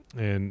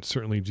 and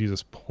certainly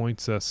Jesus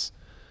points us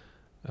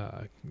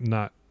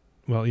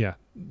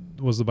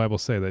was the Bible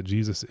say that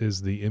Jesus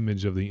is the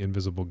image of the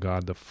invisible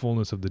God, the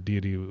fullness of the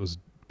deity was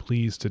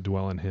pleased to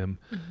dwell in him.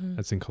 Mm-hmm.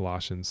 That's in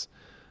Colossians.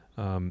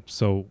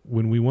 So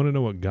when we want to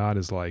know what God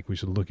is like, we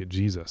should look at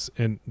Jesus.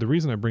 And the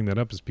reason I bring that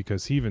up is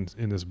because he even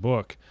in this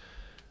book,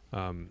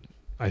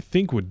 I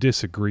think would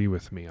disagree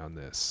with me on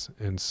this.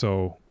 And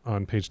so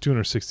on page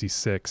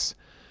 266,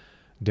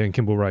 Dan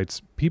Kimball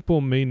writes, people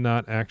may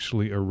not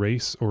actually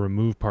erase or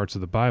remove parts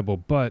of the Bible,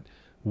 but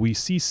we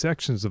see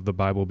sections of the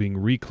Bible being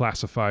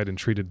reclassified and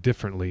treated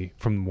differently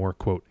from the more,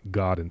 quote,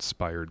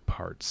 God-inspired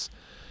parts.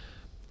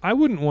 I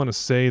wouldn't want to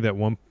say that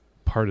one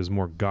part is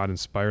more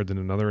God-inspired than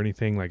another or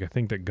anything. Like, I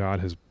think that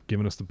God has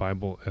given us the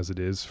Bible as it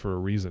is for a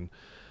reason.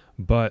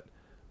 But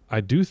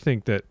I do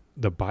think that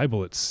the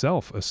Bible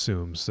itself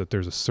assumes that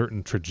there's a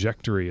certain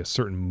trajectory, a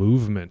certain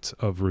movement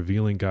of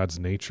revealing God's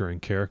nature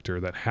and character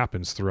that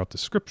happens throughout the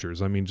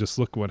scriptures. I mean, just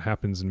look what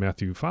happens in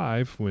Matthew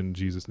 5 when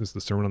Jesus, this is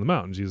the Sermon on the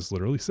Mount, Jesus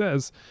literally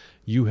says,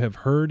 you have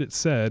heard it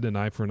said, an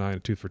eye for an eye and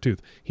a tooth for a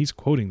tooth. He's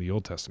quoting the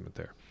Old Testament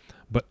there.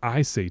 But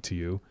I say to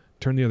you,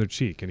 turn the other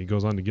cheek. And he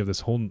goes on to give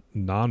this whole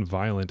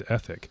nonviolent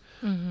ethic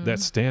that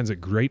stands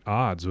at great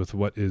odds with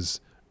what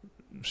is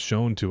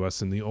shown to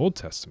us in the Old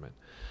Testament.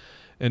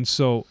 And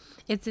so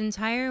it's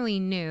entirely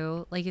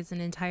new. Like, it's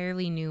an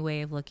entirely new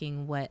way of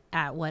looking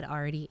at what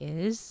already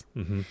is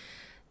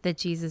that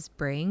Jesus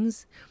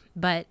brings.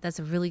 But that's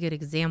a really good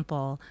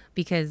example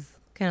because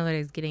kind of what I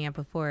was getting at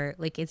before,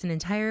 like, it's an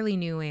entirely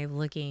new way of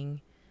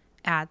looking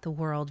at the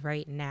world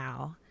right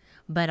now.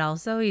 But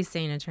also he's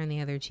saying to turn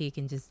the other cheek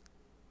and just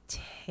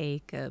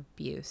take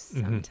abuse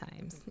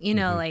sometimes. You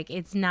know, like,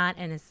 it's not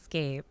an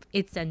escape.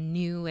 It's a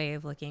new way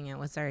of looking at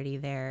what's already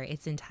there.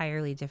 It's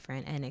entirely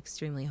different and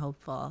extremely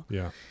hopeful.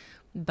 Yeah.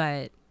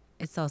 But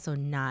it's also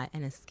not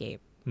an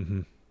escape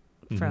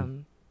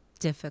from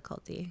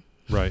difficulty.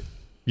 Right.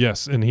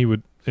 Yes. And he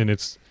would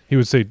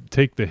say,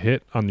 take the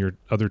hit on your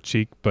other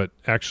cheek, but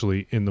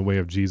actually in the way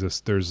of Jesus,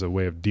 there's a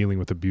way of dealing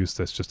with abuse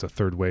that's just a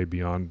third way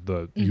beyond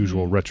the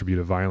usual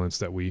retributive violence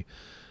that we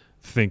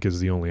think is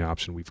the only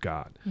option we've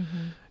got.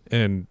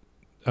 And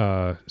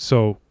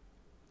so,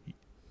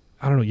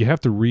 I don't know, you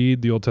have to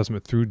read the Old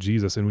Testament through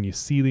Jesus. And when you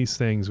see these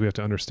things, we have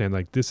to understand,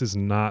 like, this is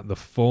not the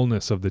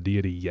fullness of the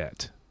deity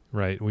yet.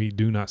 Right? We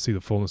do not see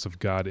the fullness of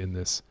God in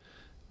this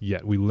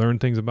yet. We learn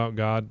things about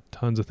God,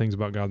 tons of things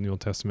about God in the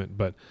Old Testament,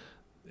 but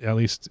at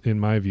least in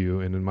my view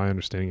and in my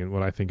understanding and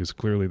what I think is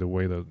clearly the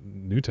way the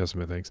New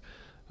Testament thinks,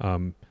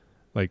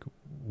 like,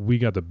 we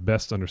got the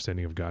best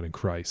understanding of God in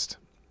Christ.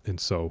 And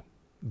so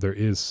there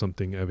is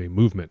something of a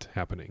movement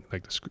happening.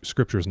 Like, the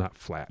scripture is not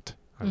flat,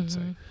 I would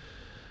say.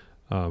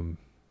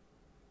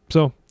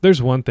 So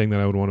there's one thing that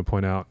I would want to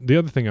point out. The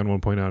other thing I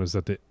want to point out is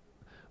that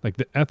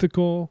the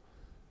ethical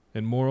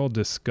and moral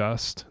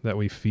disgust that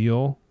we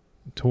feel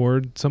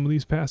toward some of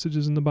these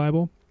passages in the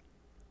Bible,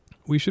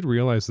 we should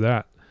realize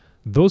that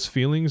those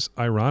feelings,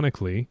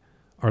 ironically,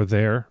 are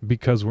there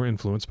because we're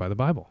influenced by the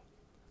Bible.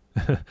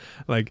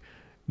 Like,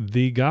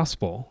 the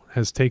gospel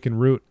has taken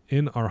root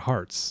in our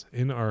hearts,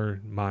 in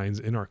our minds,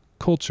 in our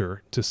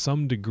culture to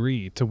some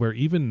degree, to where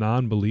even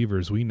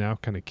non-believers, we now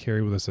kind of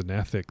carry with us an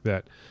ethic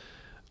that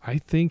I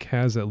think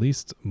has at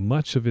least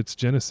much of its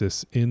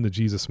genesis in the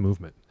Jesus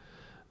movement.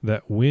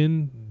 That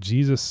when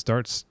Jesus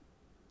starts,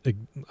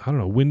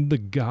 when the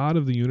God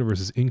of the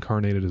universe is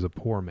incarnated as a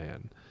poor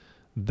man,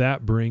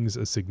 that brings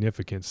a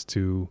significance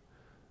to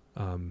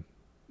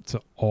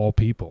all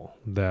people.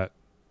 That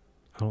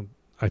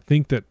I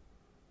think that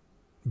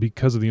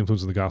because of the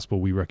influence of the gospel,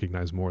 we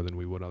recognize more than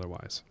we would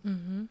otherwise.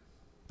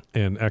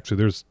 And actually,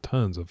 there's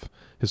tons of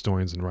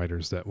historians and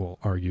writers that will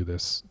argue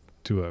this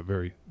to a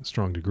very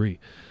strong degree.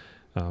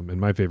 And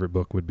my favorite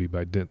book would be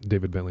by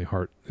David Bentley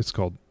Hart. It's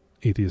called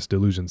Atheist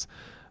Delusions.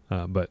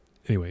 But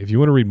anyway, if you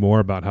want to read more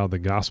about how the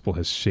gospel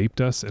has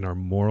shaped us in our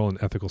moral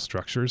and ethical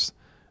structures,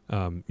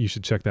 you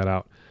should check that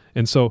out.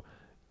 And so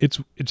it's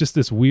just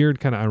this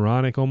weird kind of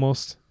ironic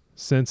almost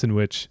sense in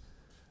which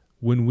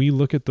when we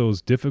look at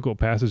those difficult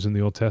passages in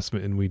the Old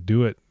Testament and we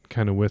do it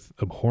kind of with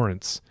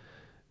abhorrence,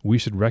 we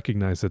should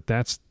recognize that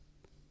that's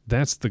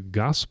the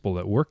gospel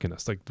at work in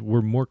us. Like,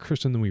 we're more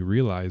Christian than we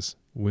realize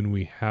when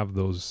we have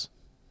those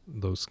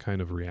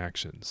kind of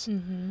reactions.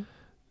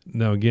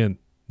 Now, again,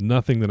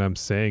 nothing that I'm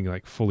saying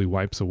like fully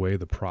wipes away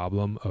the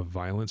problem of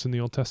violence in the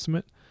Old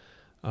Testament.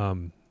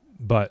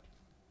 But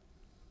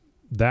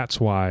that's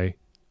why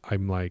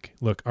I'm like,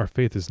 look, our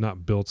faith is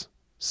not built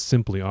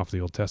simply off the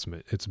Old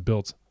Testament. It's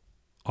built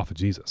off of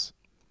Jesus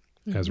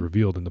as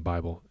revealed in the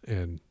Bible,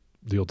 and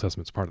the Old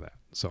Testament's part of that.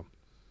 So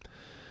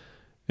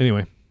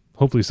anyway,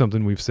 hopefully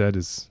something we've said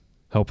is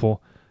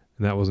helpful,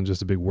 and that wasn't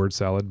just a big word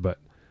salad, but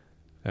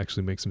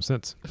actually makes some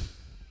sense.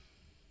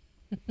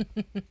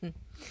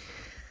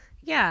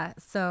 Yeah.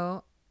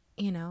 So,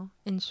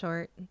 in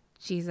short,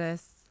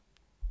 Jesus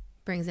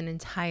brings an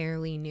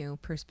entirely new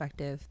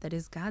perspective that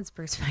is God's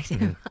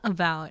perspective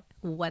about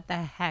what the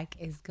heck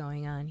is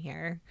going on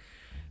here.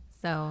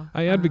 So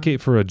I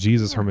advocate for a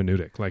Jesus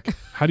hermeneutic. Like,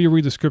 how do you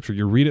read the scripture?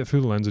 You read it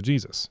through the lens of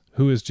Jesus.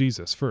 Who is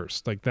Jesus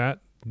first? Like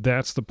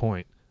that's the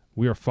point.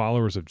 We are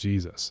followers of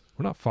Jesus.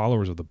 We're not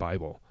followers of the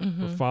Bible.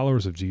 We're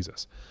followers of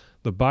Jesus.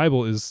 The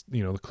Bible is,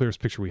 the clearest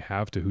picture we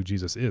have to who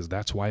Jesus is.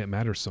 That's why it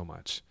matters so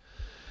much.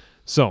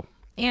 So,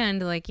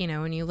 and like,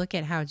 when you look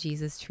at how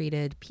Jesus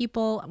treated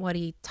people, what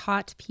he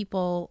taught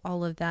people,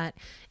 all of that,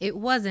 it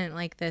wasn't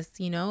like this,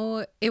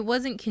 it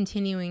wasn't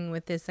continuing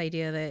with this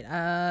idea that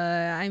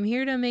I'm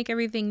here to make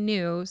everything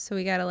new, so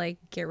we got to like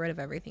get rid of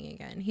everything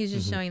again. He's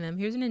just showing them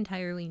here's an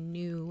entirely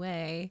new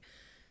way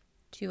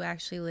to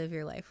actually live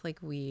your life, like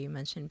we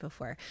mentioned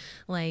before.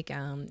 Like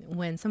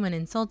when someone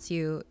insults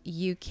you,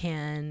 you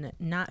can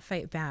not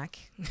fight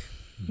back.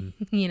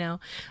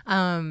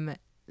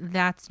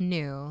 That's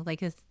new.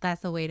 Like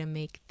that's a way to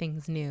make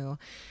things new.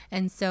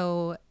 And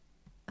so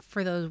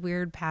for those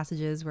weird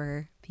passages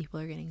where people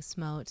are getting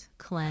smote,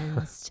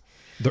 cleansed,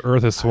 the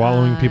earth is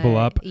swallowing people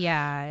up.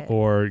 Yeah.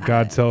 Or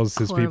God tells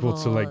his people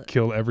to like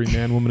kill every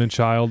man, woman, and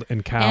child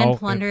and cow and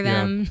plunder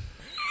them.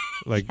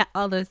 Like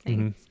all those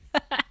things.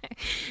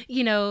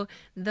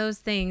 Those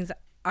things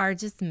are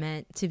just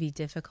meant to be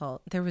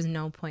difficult. There was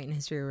no point in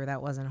history where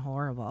that wasn't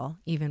horrible.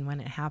 Even when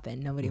it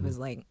happened, nobody was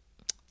like,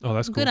 oh,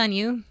 that's cool. Good on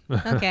you.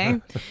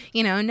 Okay.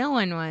 No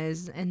one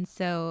was. And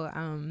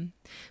so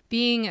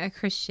being a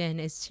Christian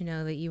is to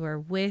know that you are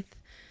with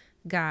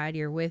God,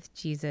 you're with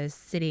Jesus,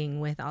 sitting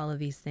with all of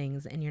these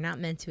things, and you're not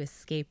meant to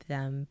escape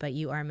them, but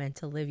you are meant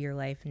to live your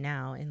life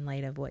now in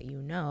light of what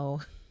you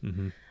know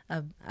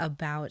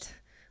about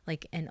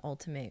like an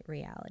ultimate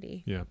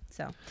reality. Yeah.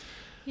 So,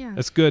 yeah.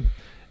 That's good.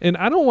 And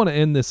I don't want to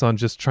end this on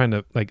just trying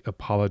to like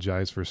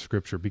apologize for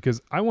scripture,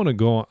 because I want to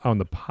go on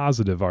the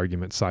positive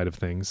argument side of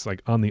things,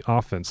 like on the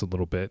offense a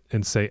little bit,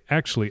 and say,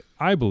 actually,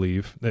 I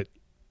believe that,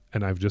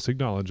 and I've just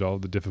acknowledged all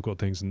of the difficult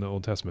things in the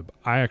Old Testament, but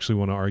I actually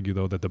want to argue,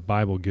 though, that the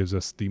Bible gives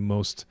us the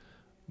most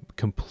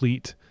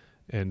complete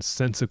and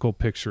sensical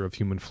picture of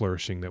human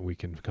flourishing that we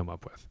can come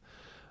up with.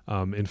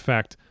 In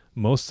fact,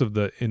 most of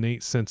the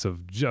innate sense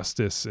of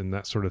justice and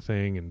that sort of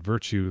thing and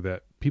virtue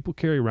that people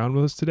carry around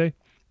with us today,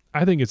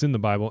 I think it's in the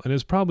Bible, and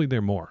it's probably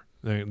there more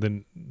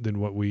than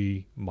what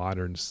we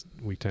moderns,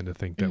 we tend to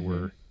think that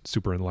we're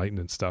super enlightened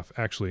and stuff.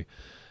 Actually,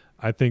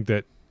 I think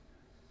that,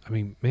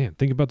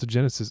 think about the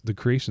Genesis, the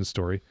creation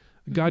story.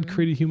 God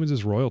created humans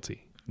as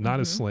royalty, not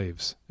as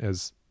slaves,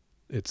 as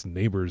its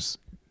neighbors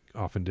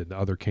often did, the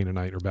other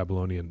Canaanite or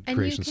Babylonian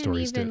creation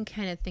stories did. And you can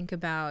even kind of think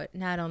about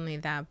not only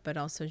that, but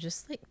also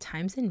just like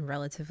times in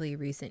relatively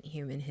recent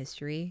human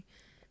history,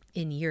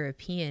 in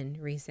European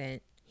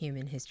recent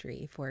human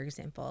history, for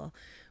example,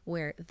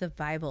 where the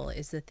Bible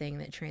is the thing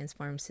that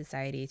transformed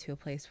society to a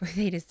place where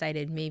they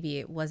decided maybe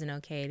it wasn't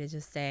okay to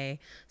just say,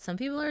 some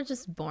people are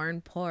just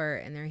born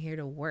poor and they're here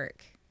to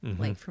work.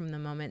 Like from the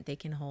moment they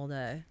can hold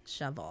a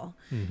shovel,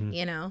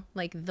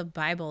 like the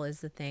Bible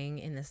is the thing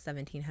in the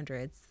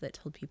 1700s that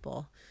told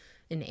people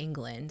in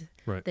England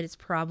that it's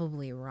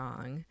probably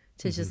wrong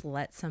to just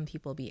let some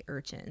people be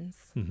urchins.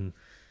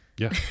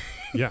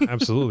 Yeah,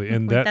 absolutely.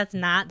 And that's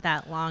not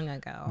that long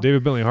ago.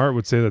 David Bentley Hart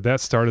would say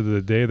that started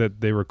the day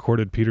that they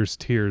recorded Peter's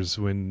tears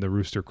when the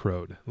rooster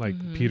crowed. Like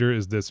Peter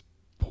is this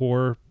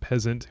poor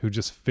peasant who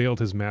just failed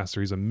his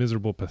master. He's a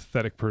miserable,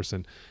 pathetic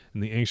person.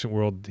 In the ancient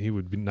world, he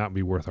would not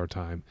be worth our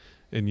time.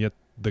 And yet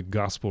the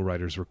gospel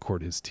writers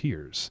record his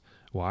tears.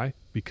 Why?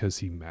 Because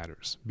he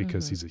matters,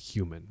 because he's a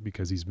human,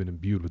 because he's been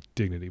imbued with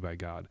dignity by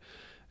God.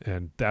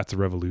 And that's a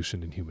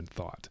revolution in human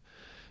thought.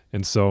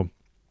 And so,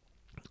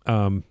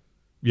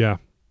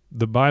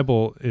 the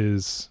Bible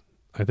is,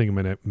 I think,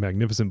 a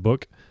magnificent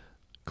book.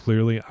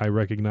 Clearly, I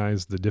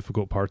recognize the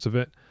difficult parts of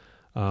it.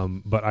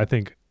 But I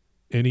think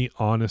any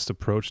honest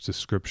approach to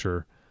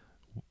Scripture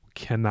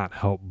cannot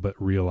help but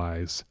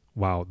realize,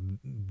 wow,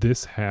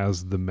 this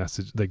has the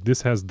message, like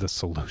this has the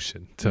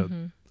solution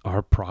to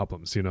our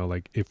problems.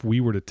 Like if we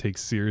were to take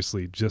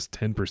seriously just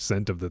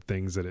 10% of the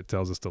things that it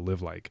tells us to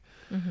live like,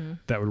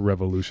 that would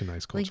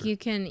revolutionize culture. Like you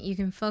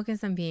can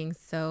focus on being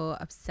so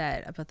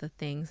upset about the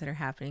things that are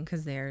happening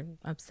because they're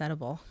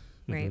upsettable,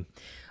 right?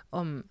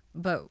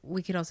 But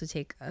we could also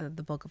take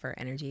the bulk of our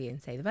energy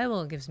and say the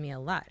Bible gives me a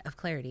lot of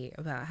clarity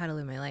about how to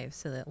live my life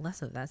so that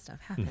less of that stuff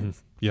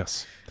happens.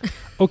 Yes.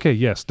 Okay,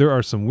 yes, there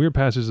are some weird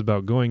passages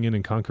about going in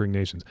and conquering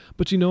nations.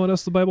 But you know what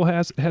else the Bible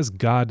has? It has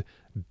God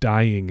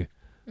dying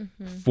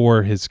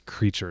for his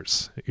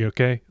creatures.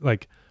 Okay?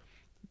 Like,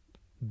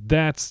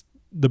 that's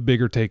the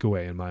bigger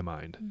takeaway in my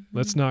mind.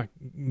 Let's not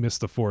miss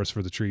the forest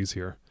for the trees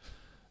here.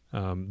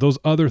 Those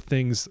other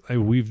things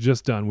we've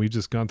just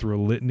gone through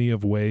a litany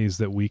of ways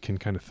that we can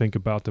kind of think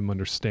about them,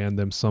 understand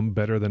them, some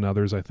better than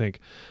others. I think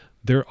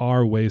there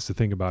are ways to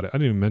think about it. I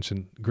didn't even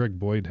mention Greg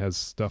Boyd has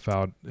stuff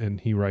out, and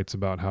he writes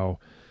about how,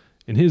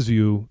 in his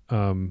view,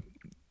 I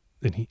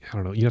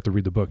don't know, you have to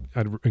read the book.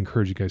 I'd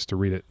encourage you guys to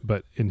read it.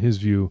 But in his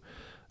view,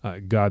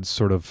 God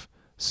sort of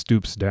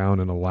stoops down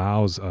and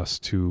allows us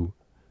to,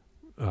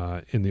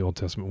 in the Old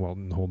Testament, well,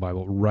 in the whole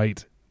Bible,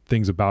 write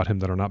things about him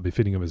that are not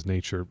befitting of his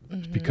nature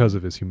because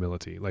of his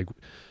humility. Like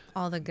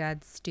all the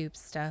God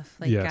stoops stuff.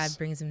 Like Yes. God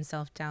brings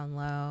himself down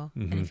low.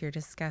 And if you're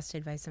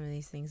disgusted by some of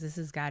these things, this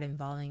is God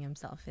involving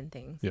himself in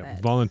things. Yeah,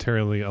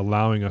 voluntarily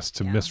allowing us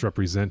to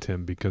misrepresent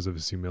him because of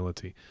his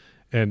humility.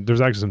 And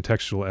there's actually some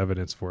textual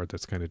evidence for it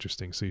that's kind of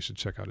interesting. So you should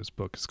check out his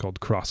book. It's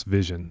called Cross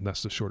Vision.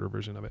 That's the shorter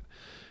version of it.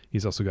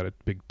 He's also got a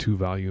big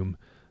 2-volume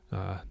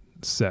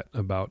set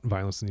about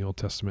violence in the Old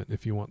Testament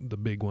if you want the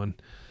big one.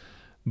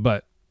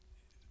 But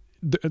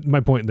my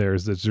point there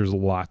is that there's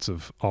lots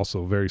of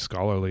also very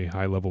scholarly,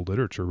 high-level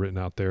literature written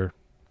out there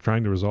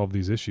trying to resolve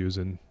these issues,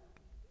 and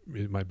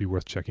it might be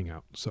worth checking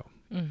out. So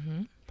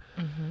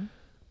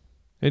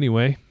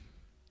anyway,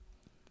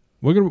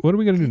 what are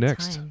we going to do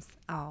next? Times.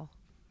 Oh,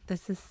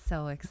 this is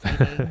so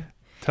exciting.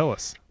 Tell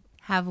us.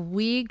 Have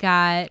we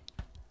got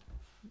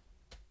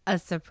a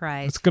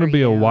surprise? It's going to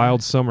be a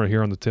wild summer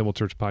here on the Table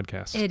Church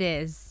podcast. It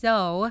is.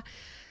 So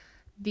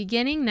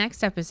beginning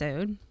next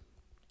episode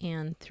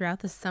and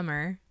throughout the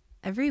summer,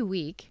 every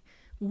week,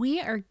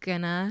 we are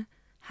going to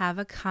have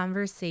a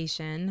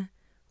conversation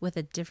with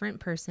a different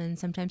person,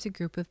 sometimes a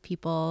group of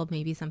people.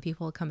 Maybe some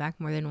people will come back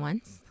more than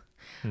once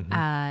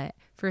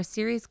for a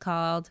series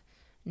called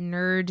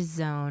Nerd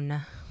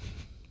Zone.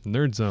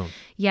 Nerd Zone.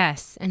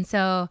 Yes. And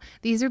so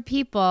these are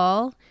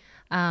people,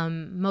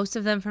 most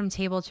of them from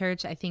Table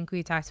Church. I think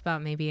we talked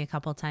about maybe a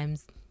couple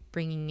times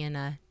bringing in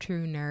a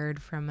true nerd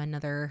from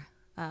another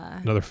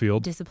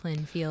field,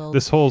 discipline field.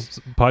 This whole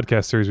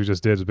podcast series we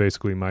just did is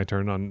basically my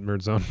turn on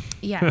Nerd Zone.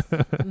 Yes.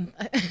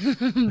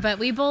 But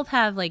we both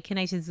have like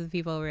connections with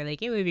people where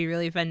like, it would be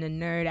really fun to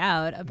nerd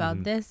out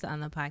about this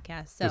on the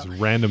podcast. So this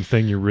random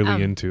thing you're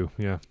really into.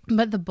 Yeah.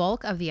 But the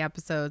bulk of the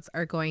episodes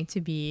are going to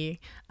be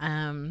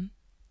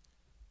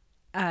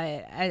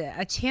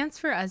a chance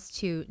for us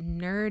to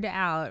nerd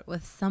out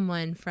with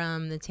someone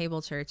from the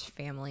Table Church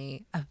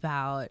family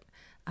about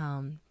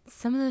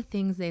some of the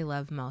things they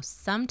love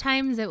most.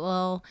 Sometimes it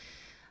will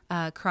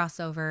cross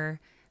over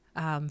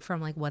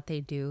from like what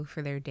they do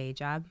for their day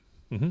job.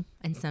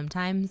 And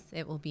sometimes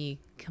it will be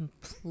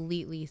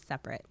completely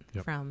separate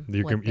from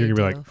you're what gonna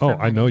be like, oh,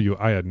 I know you.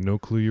 I had no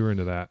clue you were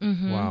into that.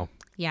 Wow.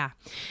 Yeah.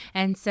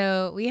 And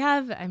so we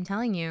have, I'm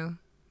telling you,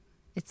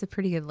 it's a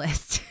pretty good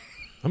list.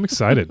 I'm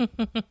excited.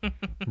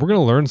 We're going to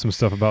learn some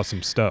stuff about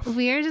some stuff.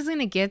 We are just going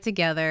to get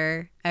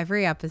together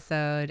every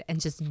episode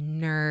and just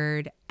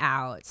nerd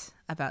out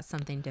about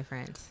something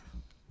different.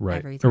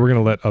 Right. Or we're going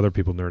to let other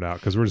people nerd out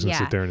because we're just going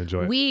to sit there and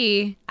enjoy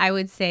it. I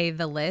would say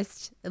the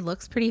list, it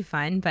looks pretty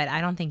fun, but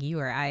I don't think you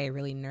or I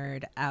really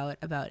nerd out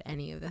about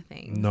any of the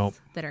things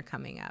that are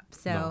coming up.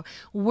 So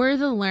we're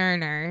the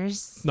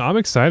learners. No, I'm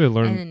excited to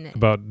learn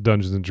about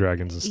Dungeons and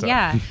Dragons and stuff.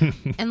 Yeah.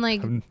 And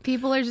like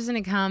people are just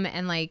going to come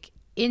and like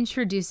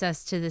introduce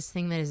us to this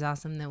thing that is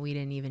awesome that we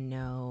didn't even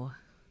know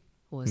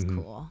was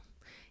cool.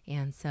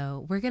 And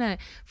so we're going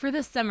to, for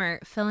this summer,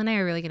 Phil and I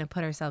are really going to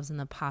put ourselves in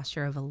the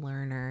posture of a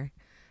learner.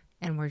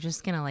 And we're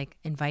just going to like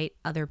invite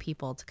other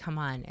people to come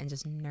on and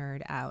just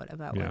nerd out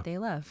about what they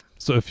love.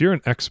 So if you're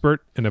an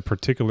expert in a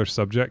particular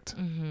subject,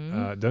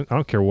 I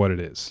don't care what it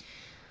is.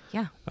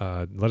 Yeah.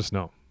 Let us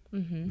know.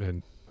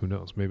 And who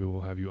knows, maybe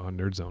we'll have you on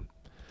Nerd Zone.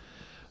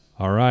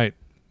 All right.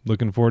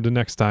 Looking forward to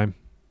next time.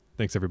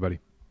 Thanks, everybody.